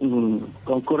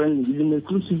concurrent, it is in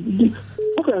exclusive.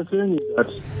 What I'm saying is that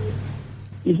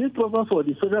is it proper for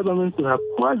the federal government to have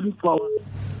quasi power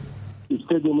the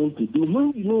state government to do?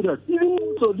 When you know that even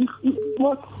so this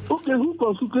who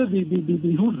constitutes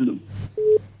the hoodlum?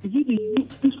 Is it the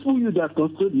peaceful you that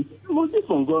constitute it? It must be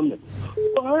from government.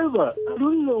 However, I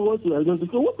don't know what we are going to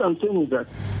do. So what I'm saying is that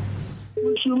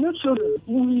we should make sure that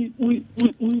we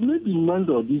make demand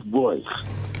of these boys.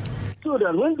 So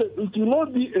that it will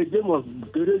not be a game of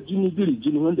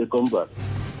Gini when they come back.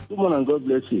 Good morning and God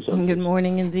bless you, sir. Good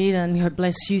morning indeed, and God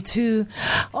bless you too.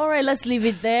 All right, let's leave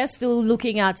it there. Still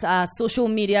looking at social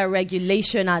media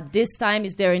regulation at this time.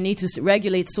 Is there a need to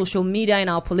regulate social media in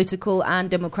our political and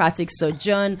democratic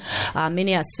sojourn?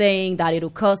 Many are saying that it will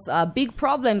cause big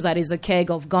problems. That is a keg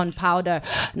of gunpowder.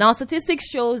 Now, statistics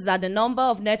shows that the number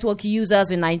of network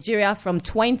users in Nigeria from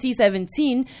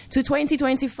 2017 to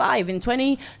 2025. In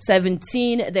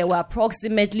 2017, there were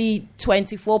approximately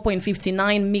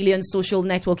 24.59 million social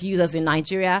network users in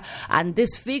Nigeria, and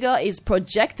this figure is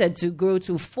projected to grow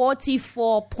to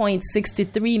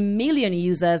 44.63 million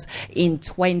users in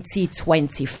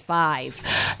 2025.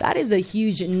 That is a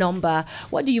huge number.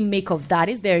 What do you make of that?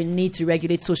 Is there a need to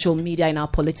regulate social media in our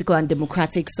political and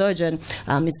democratic sojourn,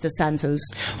 Mr. Santos?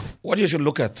 What you should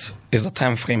look at is the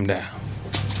time frame there.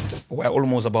 We're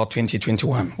almost about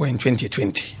 2021. We're in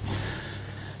 2020.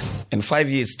 In 5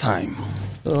 years' time,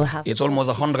 it's almost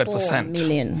 100%.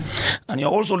 Million. And you're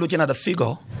also looking at a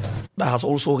figure that has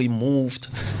also removed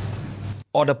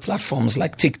other platforms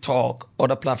like TikTok,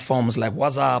 other platforms like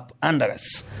WhatsApp, and the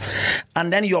rest.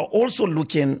 And then you're also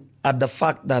looking at the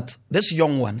fact that these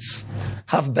young ones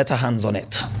have better hands on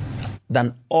it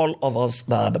than all of us,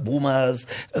 the boomers,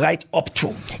 right up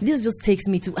to. This just takes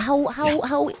me to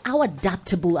how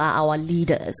adaptable are our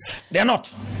leaders? They're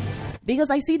not.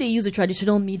 Because I see they use the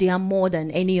traditional media more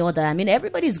than any other. I mean,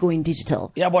 everybody's going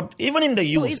digital. Yeah, but even in the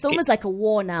use... So it's almost like a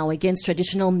war now against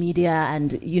traditional media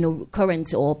and,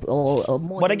 current or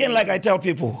more... But again, like I tell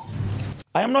people,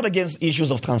 I am not against issues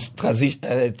of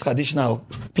traditional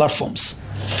platforms.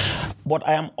 But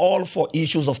I am all for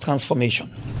issues of transformation.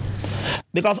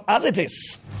 Because as it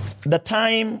is, the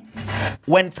time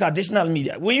when traditional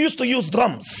media... We used to use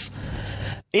drums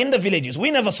in the villages. We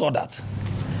never saw that.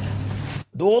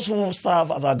 Those who serve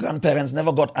as our grandparents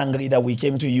never got angry that we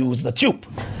came to use the tube.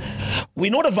 We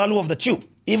know the value of the tube,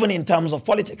 even in terms of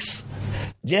politics.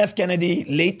 J.F. Kennedy,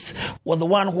 late, was the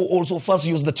one who also first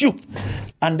used the tube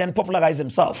and then popularized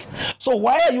himself. So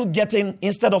why are you getting,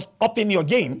 instead of upping your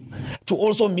game, to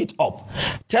also meet up?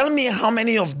 Tell me how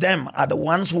many of them are the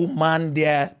ones who man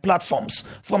their platforms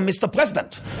from Mr.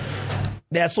 President,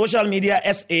 their social media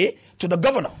SA, to the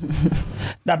governor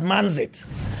that mans it.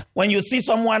 When you see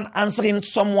someone answering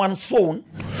someone's phone,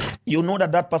 you know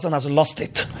that that person has lost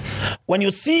it. When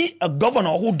you see a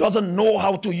governor who doesn't know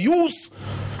how to use,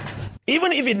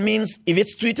 even if it means, if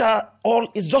it's Twitter, all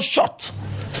is just short,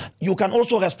 you can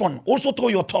also respond. Also throw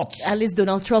your thoughts. At least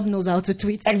Donald Trump knows how to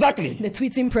tweet. Exactly. The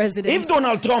tweeting president. If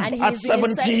Donald Trump at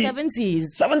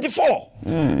 74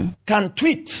 can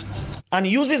tweet and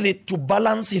uses it to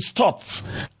balance his thoughts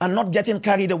and not getting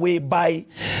carried away by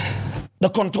the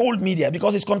controlled media,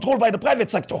 because it's controlled by the private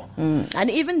sector.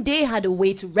 And even they had a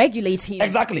way to regulate him.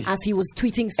 Exactly. As he was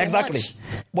tweeting so much.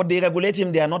 But they regulate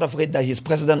him. They are not afraid that he's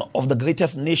president of the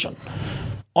greatest nation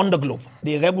on the globe.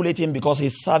 They regulate him because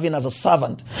he's serving as a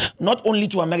servant, not only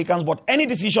to Americans, but any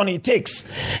decision he takes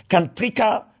can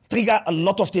trigger a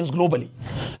lot of things globally.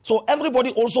 So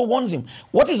everybody also wants him.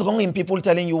 What is wrong in people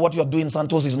telling you what you're doing,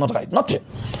 Santos, is not right? Nothing.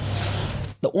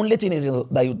 The only thing is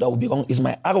that will be wrong is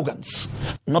my arrogance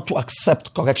not to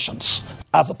accept corrections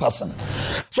as a person.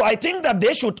 So I think that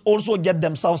they should also get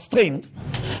themselves trained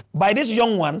by these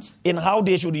young ones in how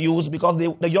they should use, because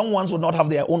the young ones will not have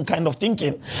their own kind of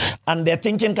thinking, and their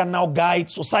thinking can now guide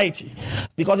society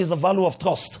because it's the value of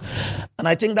trust. And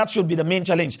I think that should be the main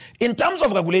challenge. In terms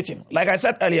of regulating, like I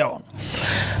said earlier on,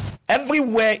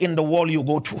 everywhere in the world you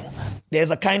go to,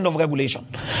 there's a kind of regulation.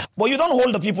 But you don't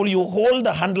hold the people, you hold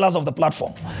the handlers of the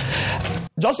platform.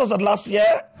 Just as at last year,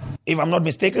 if I'm not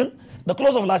mistaken, the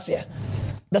close of last year,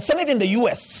 the Senate in the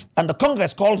US and the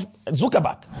Congress called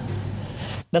Zuckerberg.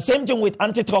 The same thing with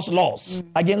antitrust laws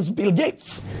against Bill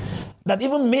Gates, that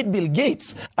even made Bill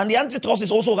Gates, and the antitrust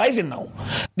is also rising now,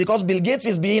 because Bill Gates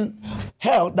is being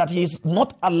held that he's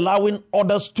not allowing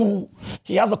others to,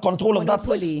 he has a control of that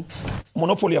place.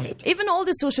 Monopoly of it. Even all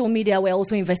the social media were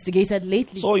also investigated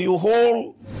lately. So you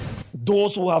hold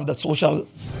those who have the social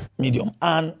medium,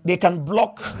 and they can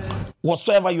block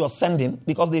whatsoever you are sending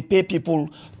because they pay people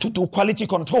to do quality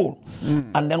control,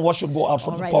 and then what should go out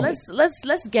from the public.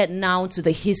 Let's get now to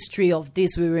the history of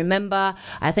this. We remember,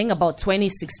 I think about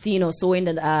 2016 or so, in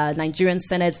the Nigerian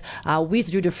Senate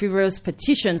withdrew the frivolous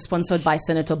petition sponsored by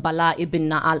Senator Bala Ibn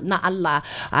Na'Allah,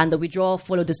 and the withdrawal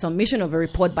followed the submission of a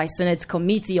report by Senate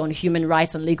Committee on Human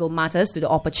Rights and Legal Matters to the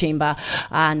upper chamber,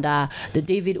 and the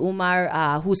David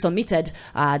Umar who submitted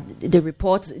the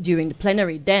report during the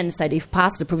plenary then said if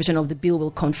passed, the provision of the bill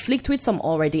will conflict with some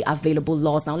already available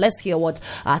laws. Now let's hear what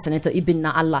Senator Ibn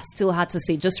Na'Allah still had to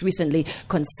say just recently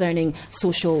concerning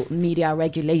social media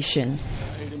regulation.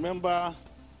 I remember,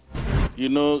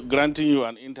 granting you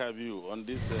an interview on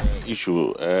this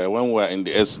issue when we were in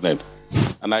the Senate,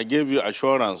 and I gave you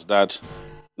assurance that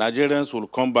Nigerians will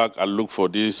come back and look for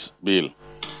this bill.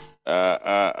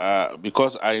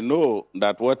 Because I know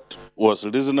that what was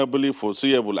reasonably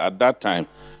foreseeable at that time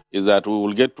is that we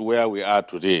will get to where we are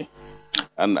today.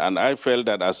 And I felt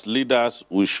that as leaders,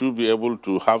 we should be able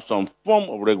to have some form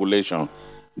of regulation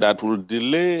that will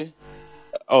delay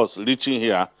us reaching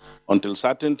here until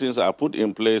certain things are put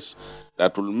in place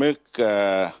that will make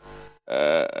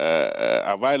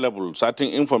available certain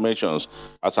informations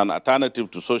as an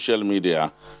alternative to social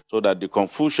media, so that the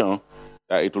confusion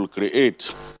that it will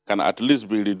create can at least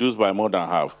be reduced by more than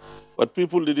half. But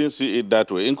people didn't see it that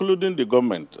way, including the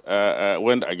government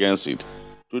went against it.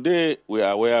 Today, we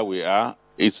are where we are.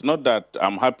 It's not that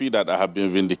I'm happy that I have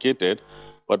been vindicated,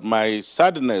 but my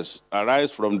sadness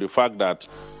arises from the fact that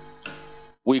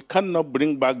we cannot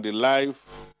bring back the life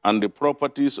and the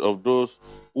properties of those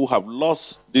who have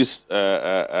lost this,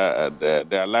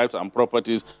 their lives and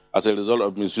properties as a result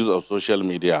of misuse of social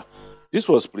media. This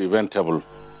was preventable,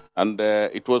 and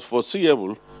it was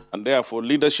foreseeable, and therefore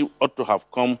leadership ought to have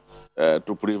come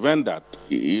to prevent that.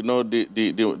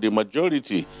 The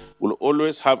majority will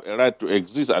always have a right to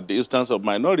exist at the instance of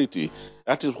minority.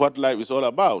 That is what life is all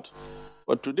about.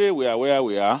 But today we are where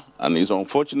we are, and it's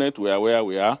unfortunate we are where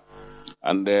we are.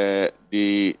 And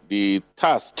the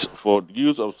task for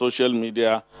use of social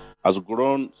media has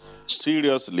grown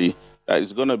seriously.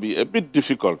 It's going to be a bit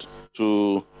difficult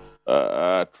to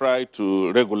try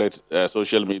to regulate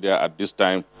social media at this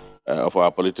time of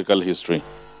our political history.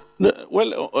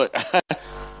 Well,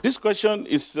 this question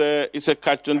is a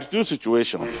catch-22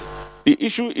 situation. The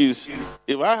issue is,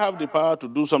 if I have the power to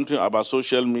do something about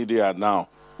social media now,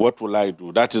 what will I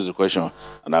do? That is the question.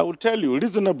 And I will tell you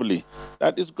reasonably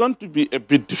that it's going to be a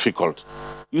bit difficult.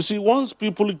 You see, once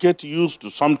people get used to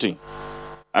something,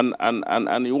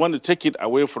 and you want to take it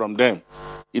away from them,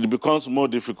 it becomes more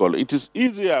difficult. It is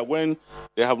easier when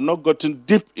they have not gotten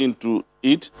deep into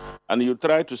it, and you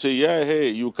try to say, yeah, hey,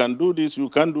 you can do this, you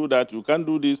can do that, you can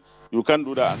do this, you can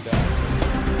do that, and that.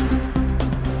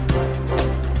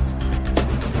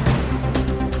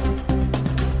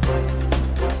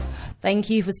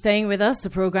 Thank you for staying with us. The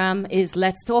program is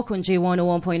Let's Talk on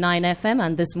J101.9 FM,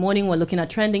 and this morning we're looking at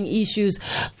trending issues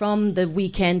from the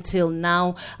weekend till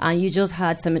now. And you just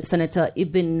heard Senator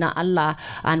Ibn Na'Allah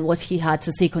and what he had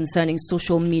to say concerning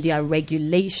social media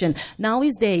regulation. Now,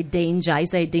 is there a danger?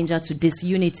 Is there a danger to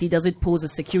disunity? Does it pose a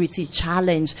security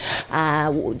challenge?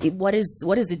 What is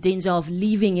the danger of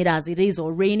leaving it as it is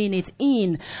or reining it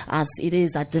in as it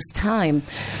is at this time?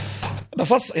 The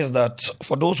first is that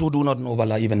for those who do not know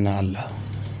Bala Ibn Na'Allah,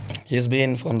 he's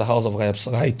been from the House of Reps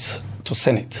right to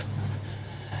Senate.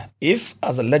 If,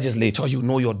 as a legislator, you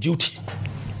know your duty,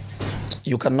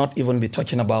 you cannot even be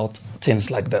talking about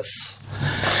things like this.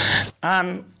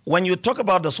 And when you talk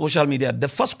about the social media, the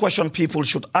first question people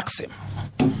should ask him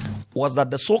was that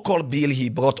the so-called bill he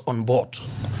brought on board,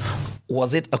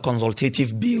 was it a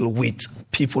consultative bill with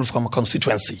people from a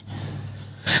constituency?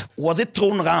 Was it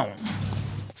thrown around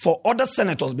for other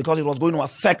senators because it was going to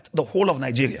affect the whole of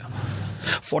Nigeria,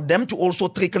 for them to also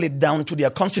trickle it down to their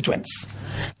constituents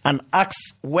and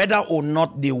ask whether or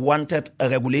not they wanted a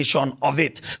regulation of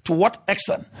it, to what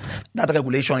extent that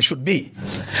regulation should be?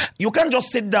 You can't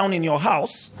just sit down in your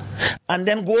house and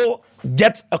then go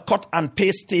get a cut and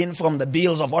paste thing from the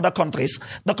bills of other countries.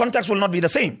 The context will not be the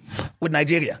same with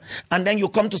Nigeria. And then you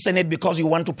come to Senate because you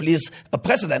want to please a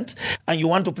president and you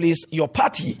want to please your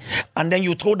party, and then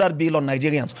you throw that bill on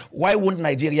Nigerians. Why wouldn't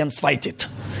Nigerians fight it?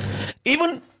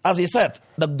 Even, as he said,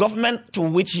 the government to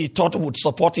which he thought would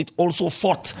support it also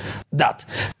fought that.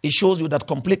 It shows you that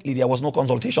completely there was no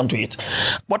consultation to it.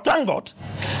 But thank God,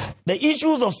 the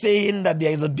issues of saying that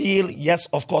there is a bill, yes,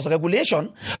 of course,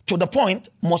 regulation, to the point,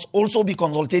 must also be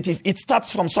consultative. It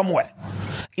starts from somewhere.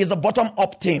 It's a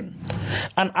bottom-up thing.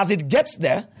 And as it gets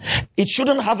there, it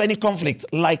shouldn't have any conflict,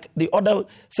 like the other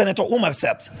Senator Umar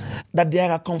said, that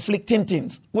there are conflicting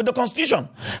things with the Constitution.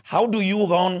 How do you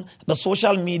run the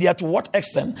social media? To what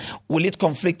extent will it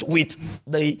conflict with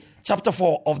the Chapter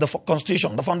 4 of the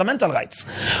Constitution, the fundamental rights,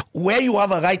 where you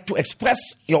have a right to express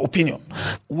your opinion,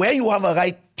 where you have a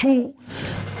right to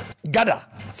gather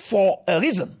for a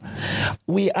reason?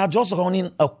 We are just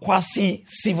running a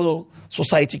quasi-civil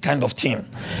society kind of thing.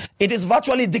 It is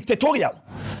virtually dictatorial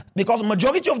because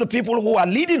majority of the people who are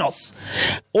leading us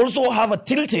also have a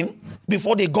tilting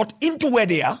before they got into where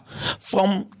they are,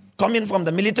 from coming from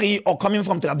the military or coming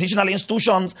from traditional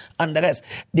institutions and the rest.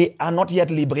 They are not yet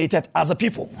liberated as a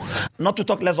people, not to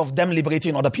talk less of them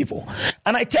liberating other people.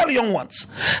 And I tell young ones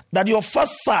that your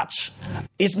first search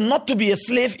is not to be a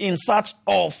slave in search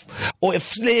of, or a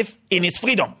slave in his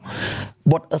freedom,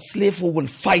 but a slave who will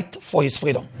fight for his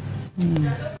freedom.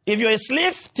 If you're a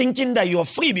slave thinking that you're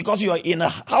free because you're in a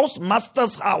house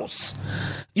master's house,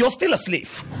 you're still a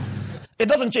slave. It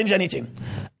doesn't change anything.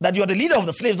 That you're the leader of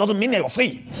the slaves doesn't mean that you're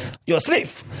free. You're a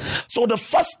slave. So the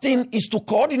first thing is to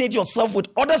coordinate yourself with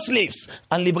other slaves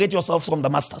and liberate yourself from the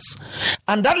masters.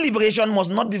 And that liberation must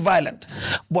not be violent,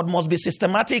 but must be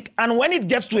systematic. And when it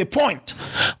gets to a point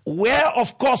where,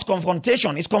 of course,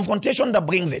 confrontation is confrontation that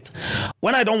brings it.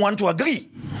 When I don't want to agree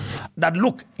that,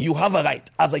 look, you have a right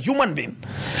as a human being,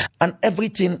 and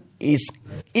everything is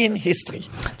in history.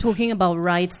 Talking about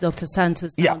rights, Dr.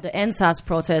 Santos, now, the NSAS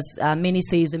protest, many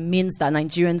say is a means that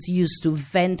Nigerians used to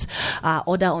vent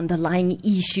other underlying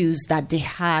issues that they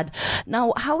had.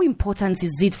 Now, how important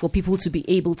is it for people to be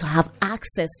able to have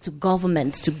access to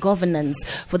government, to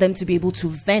governance, for them to be able to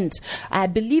vent? I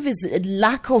believe is a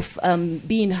lack of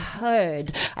being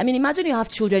heard. I mean, imagine you have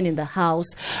children in the house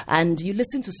and you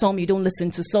listen to some, you don't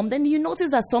listen to some. Then you notice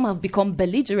that some have become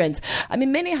belligerent. I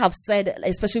mean, many have said,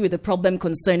 especially with the problem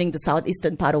concerning the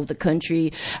southeastern part of the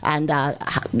country and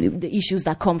the issues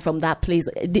that come from that place,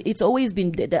 it's always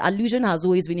been, the allusion has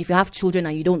always been, if you have children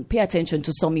and you don't pay attention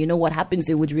to some, you know what happens?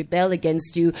 They would rebel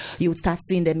against you. You would start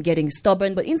seeing them getting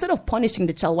stubborn. But instead of punishing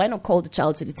the child, why not call the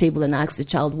child to the table and ask the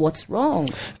child what's wrong?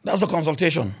 That's a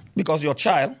consultation, because your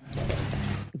child,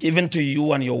 given to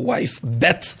you and your wife,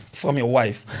 bet from your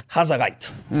wife, has a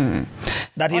right.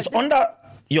 That is under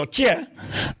your care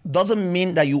doesn't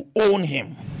mean that you own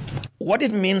him. What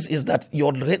it means is that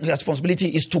your responsibility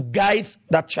is to guide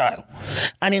that child.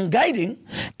 And in guiding,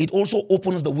 it also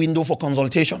opens the window for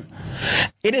consultation.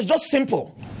 It is just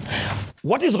simple.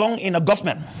 What is wrong in a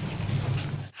government?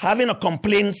 Having a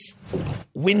complaints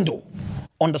window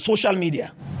on the social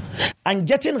media and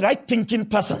getting right-thinking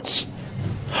persons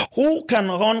who can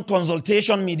run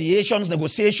consultation, mediations,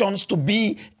 negotiations to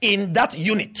be in that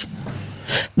unit.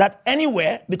 That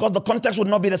anywhere, because the context would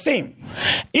not be the same.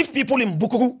 If people in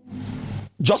Bukuru,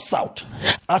 just south,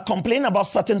 are complaining about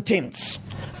certain things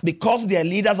because their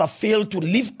leaders have failed to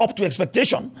live up to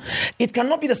expectation, it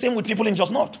cannot be the same with people in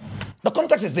just north. The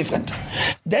context is different.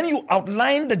 Then you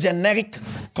outline the generic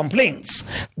complaints.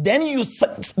 Then you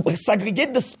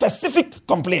segregate the specific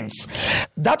complaints.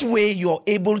 That way you're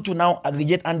able to now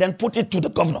aggregate and then put it to the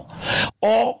governor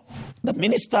or the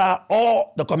minister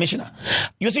or the commissioner.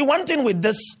 You see, one thing with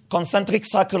this concentric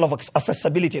circle of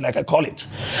accessibility, like I call it,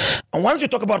 and once you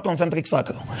talk about concentric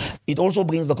circle, it also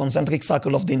brings the concentric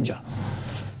circle of danger.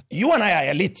 You and I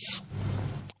are elites,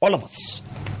 all of us,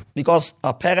 because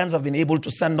our parents have been able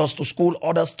to send us to school.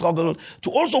 Others struggle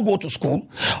to also go to school.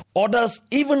 Others,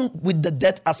 even with the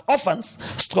death as orphans,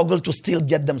 struggle to still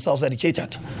get themselves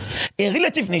educated. In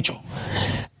relative nature,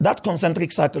 that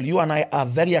concentric circle, you and I are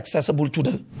very accessible to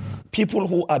the people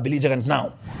who are belligerent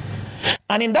now.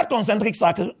 And in that concentric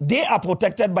circle, they are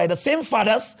protected by the same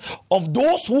fathers of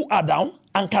those who are down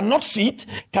and cannot feed,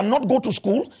 cannot go to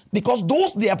school, because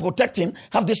those they are protecting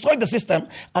have destroyed the system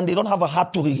and they don't have a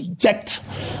heart to reject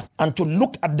and to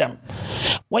look at them.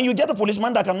 When you get a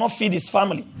policeman that cannot feed his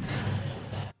family,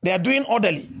 they are doing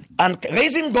orderly and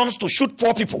raising guns to shoot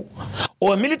poor people,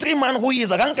 or a military man who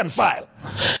is a rank and file,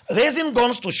 raising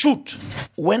guns to shoot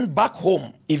when back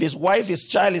home, if his wife, his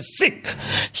child is sick,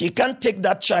 he can't take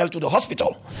that child to the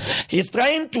hospital. He's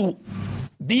trying to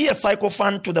be a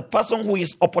sycophant to the person who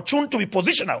is opportune to be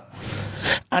positional.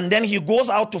 And then he goes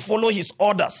out to follow his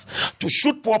orders to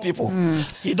shoot poor people.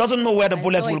 He doesn't know where the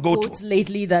bullet will go to.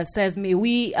 Lately that says, may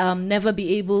we never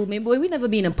be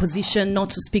in a position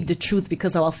not to speak the truth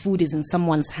because our food is in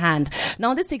someone's hand.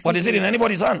 Now this takes. But is it in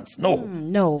anybody's hands? No.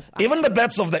 No. Even the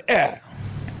birds of the air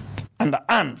and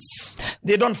the ants,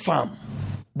 they don't farm,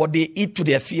 but they eat to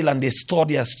their fill and they store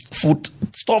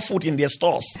food in their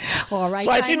stores. All right.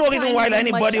 So I see no reason why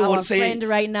anybody will say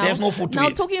right now, there's no food to eat. Now,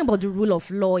 talking about the rule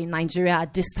of law in Nigeria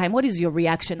at this time, what is your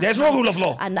reaction? There's no rule of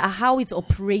law. And how it's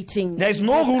operating. There is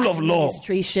no rule of law.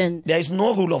 There is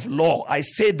no rule of law. I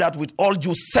say that with all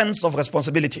due sense of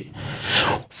responsibility.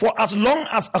 For as long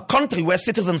as a country where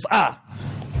citizens are,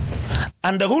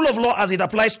 and the rule of law as it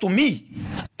applies to me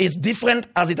is different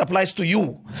as it applies to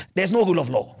you, there's no rule of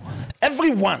law.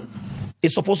 Everyone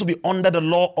is supposed to be under the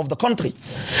law of the country.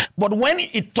 But when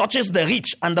it touches the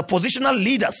rich and the positional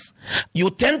leaders, you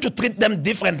tend to treat them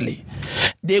differently.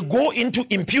 They go into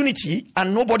impunity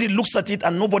and nobody looks at it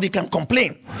and nobody can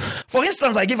complain. For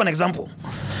instance, I give an example.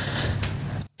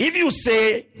 If you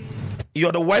say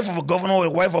you're the wife of a governor or a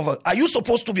wife of are you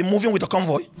supposed to be moving with a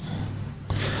convoy?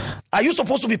 Are you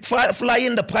supposed to be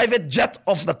flying the private jet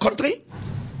of the country?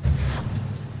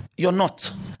 You're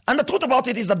not. And the truth about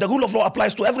it is that the rule of law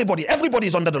applies to everybody. Everybody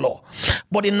is under the law.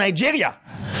 But in Nigeria,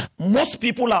 most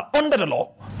people are under the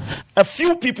law. A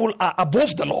few people are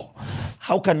above the law.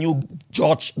 How can you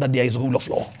judge that there is rule of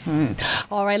law?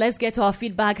 All right, let's get to our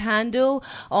feedback handle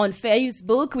on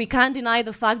Facebook. We can't deny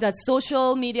the fact that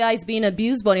social media is being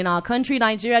abused, but in our country,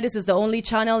 Nigeria, this is the only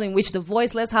channel in which the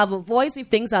voiceless have a voice. If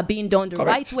things are being done the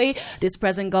right way, this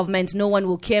present government, no one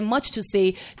will care much to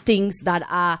say things that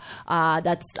are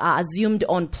assumed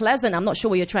unpleasant. I'm not sure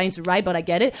what you're trying to write, but I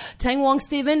get it. Teng Wong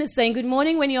Stephen is saying, good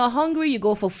morning. When you're hungry, you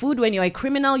go for food. When you're a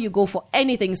criminal, you go for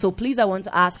anything. So please, I want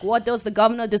to ask, what does the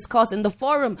governor discuss in the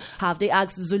forum? Have they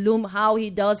asked Zulum how he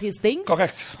does his things?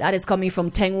 Correct. That is coming from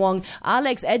Teng Wong.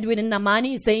 Alex Edwin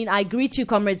Namani is saying, I greet you,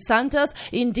 Comrade Santos.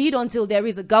 Indeed, until there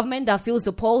is a government that feels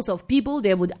the pulse of people,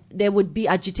 there would be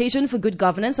agitation for good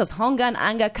governance, as hunger and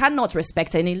anger cannot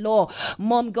respect any law.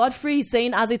 Mom Godfrey is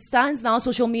saying, as it stands now,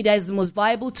 social media is the most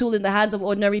viable tool in the hands of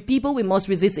ordinary people. We must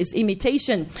resist its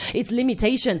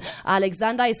limitation.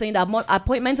 Alexander is saying that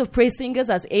appointments of praise singers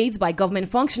as aides by government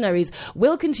functionaries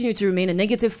will continue to remain a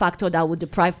negative factor that would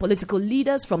deprive political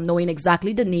leaders from knowing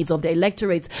exactly the needs of the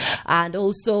electorate. And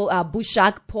also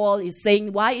Bushak Paul is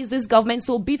saying, why is this government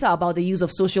so bitter about the use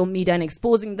of social media and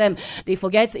exposing them? They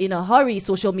forget in a hurry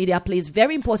social media plays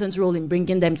very important role in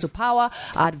bringing them to power.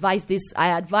 I advise this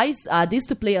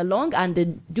to play along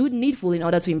and do needful in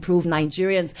order to improve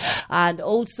Nigerians. And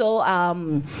also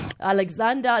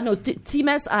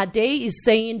Times Ade is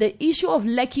saying the issue of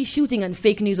Lekki shooting and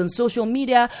fake news on social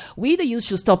media, we the youth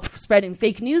should stop spreading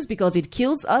fake news because because it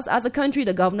kills us as a country.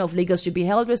 The governor of Lagos should be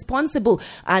held responsible.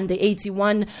 And the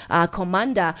 81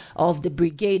 commander of the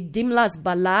brigade, Dimlas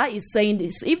Bala, is saying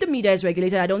this: if the media is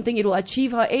regulated, I don't think it will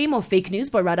achieve her aim of fake news,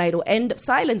 but rather it will end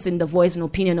silencing the voice and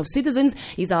opinion of citizens.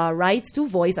 It's our right to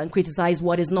voice and criticize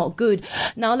what is not good.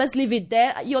 Now, let's leave it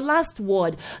there. Your last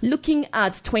word, looking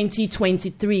at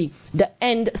 2023, the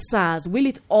end SARS, will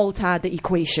it alter the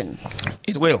equation?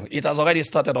 It will. It has already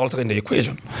started altering the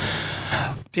equation.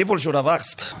 People should have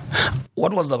asked,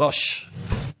 what was the rush,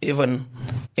 even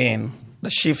in the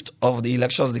shift of the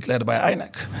elections declared by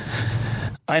INEC?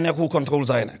 INEC, who controls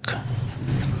INEC?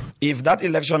 If that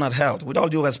election had held, with all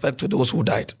due respect to those who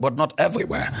died, but not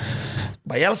everywhere,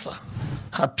 Bayelsa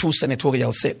had 2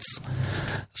 senatorial seats.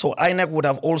 So INEC would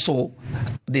have also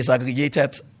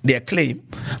disaggregated their claim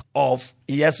of,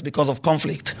 yes, because of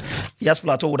conflict. Yes,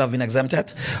 Plateau would have been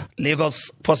exempted.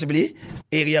 Lagos, possibly,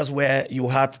 areas where you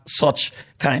had such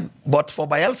kind. But for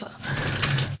Bayelsa,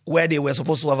 where they were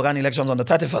supposed to have run elections on the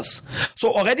 31st.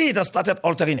 So already it has started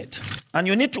altering it. And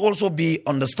you need to also be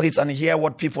on the streets and hear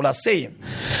what people are saying.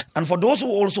 And for those who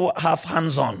also have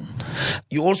hands-on,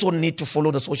 you also need to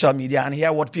follow the social media and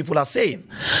hear what people are saying.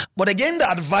 But again, the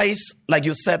advice, like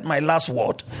you said, my last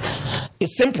word,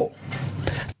 is simple.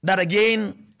 That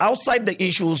again, outside the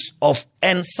issues of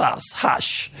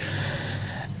NSAS,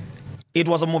 it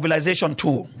was a mobilization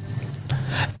tool.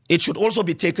 It should also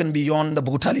be taken beyond the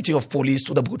brutality of police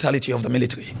to the brutality of the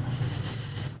military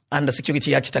and the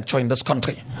security architecture in this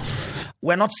country.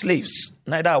 We're not slaves,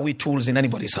 neither are we tools in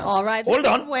anybody's hands. All right, hold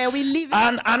on. Is where we live.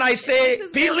 And I say,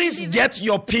 please get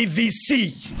your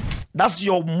PVC. That's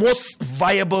your most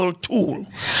viable tool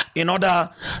in order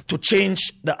to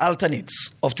change the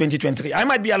alternates of 2023. I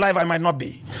might be alive, I might not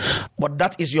be, but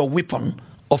that is your weapon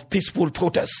of peaceful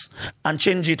protest, and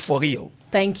change it for real.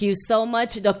 Thank you so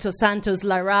much, Dr. Santos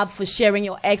Larab, for sharing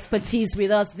your expertise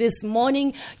with us this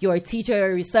morning. You're a teacher,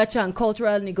 a researcher, and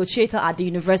cultural negotiator at the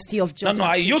University of Jos. No,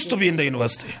 I used to be in the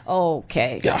university.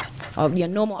 Okay. Yeah. You're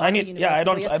no more at the university. Yeah,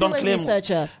 I don't claim.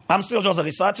 Researcher. I'm still just a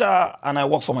researcher, and I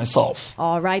work for myself.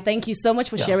 All right. Thank you so much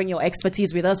for sharing your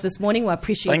expertise with us this morning. We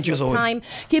appreciate your time.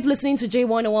 Keep listening to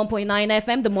J101.9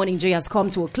 FM. The Morning J has come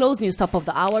to a close. News top of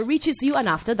the hour reaches you, and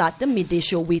after that, the midday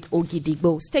show with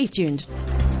Ogidigbo. Stay tuned.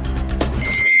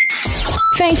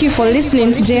 Thank you for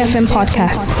listening to JFM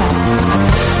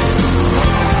Podcast.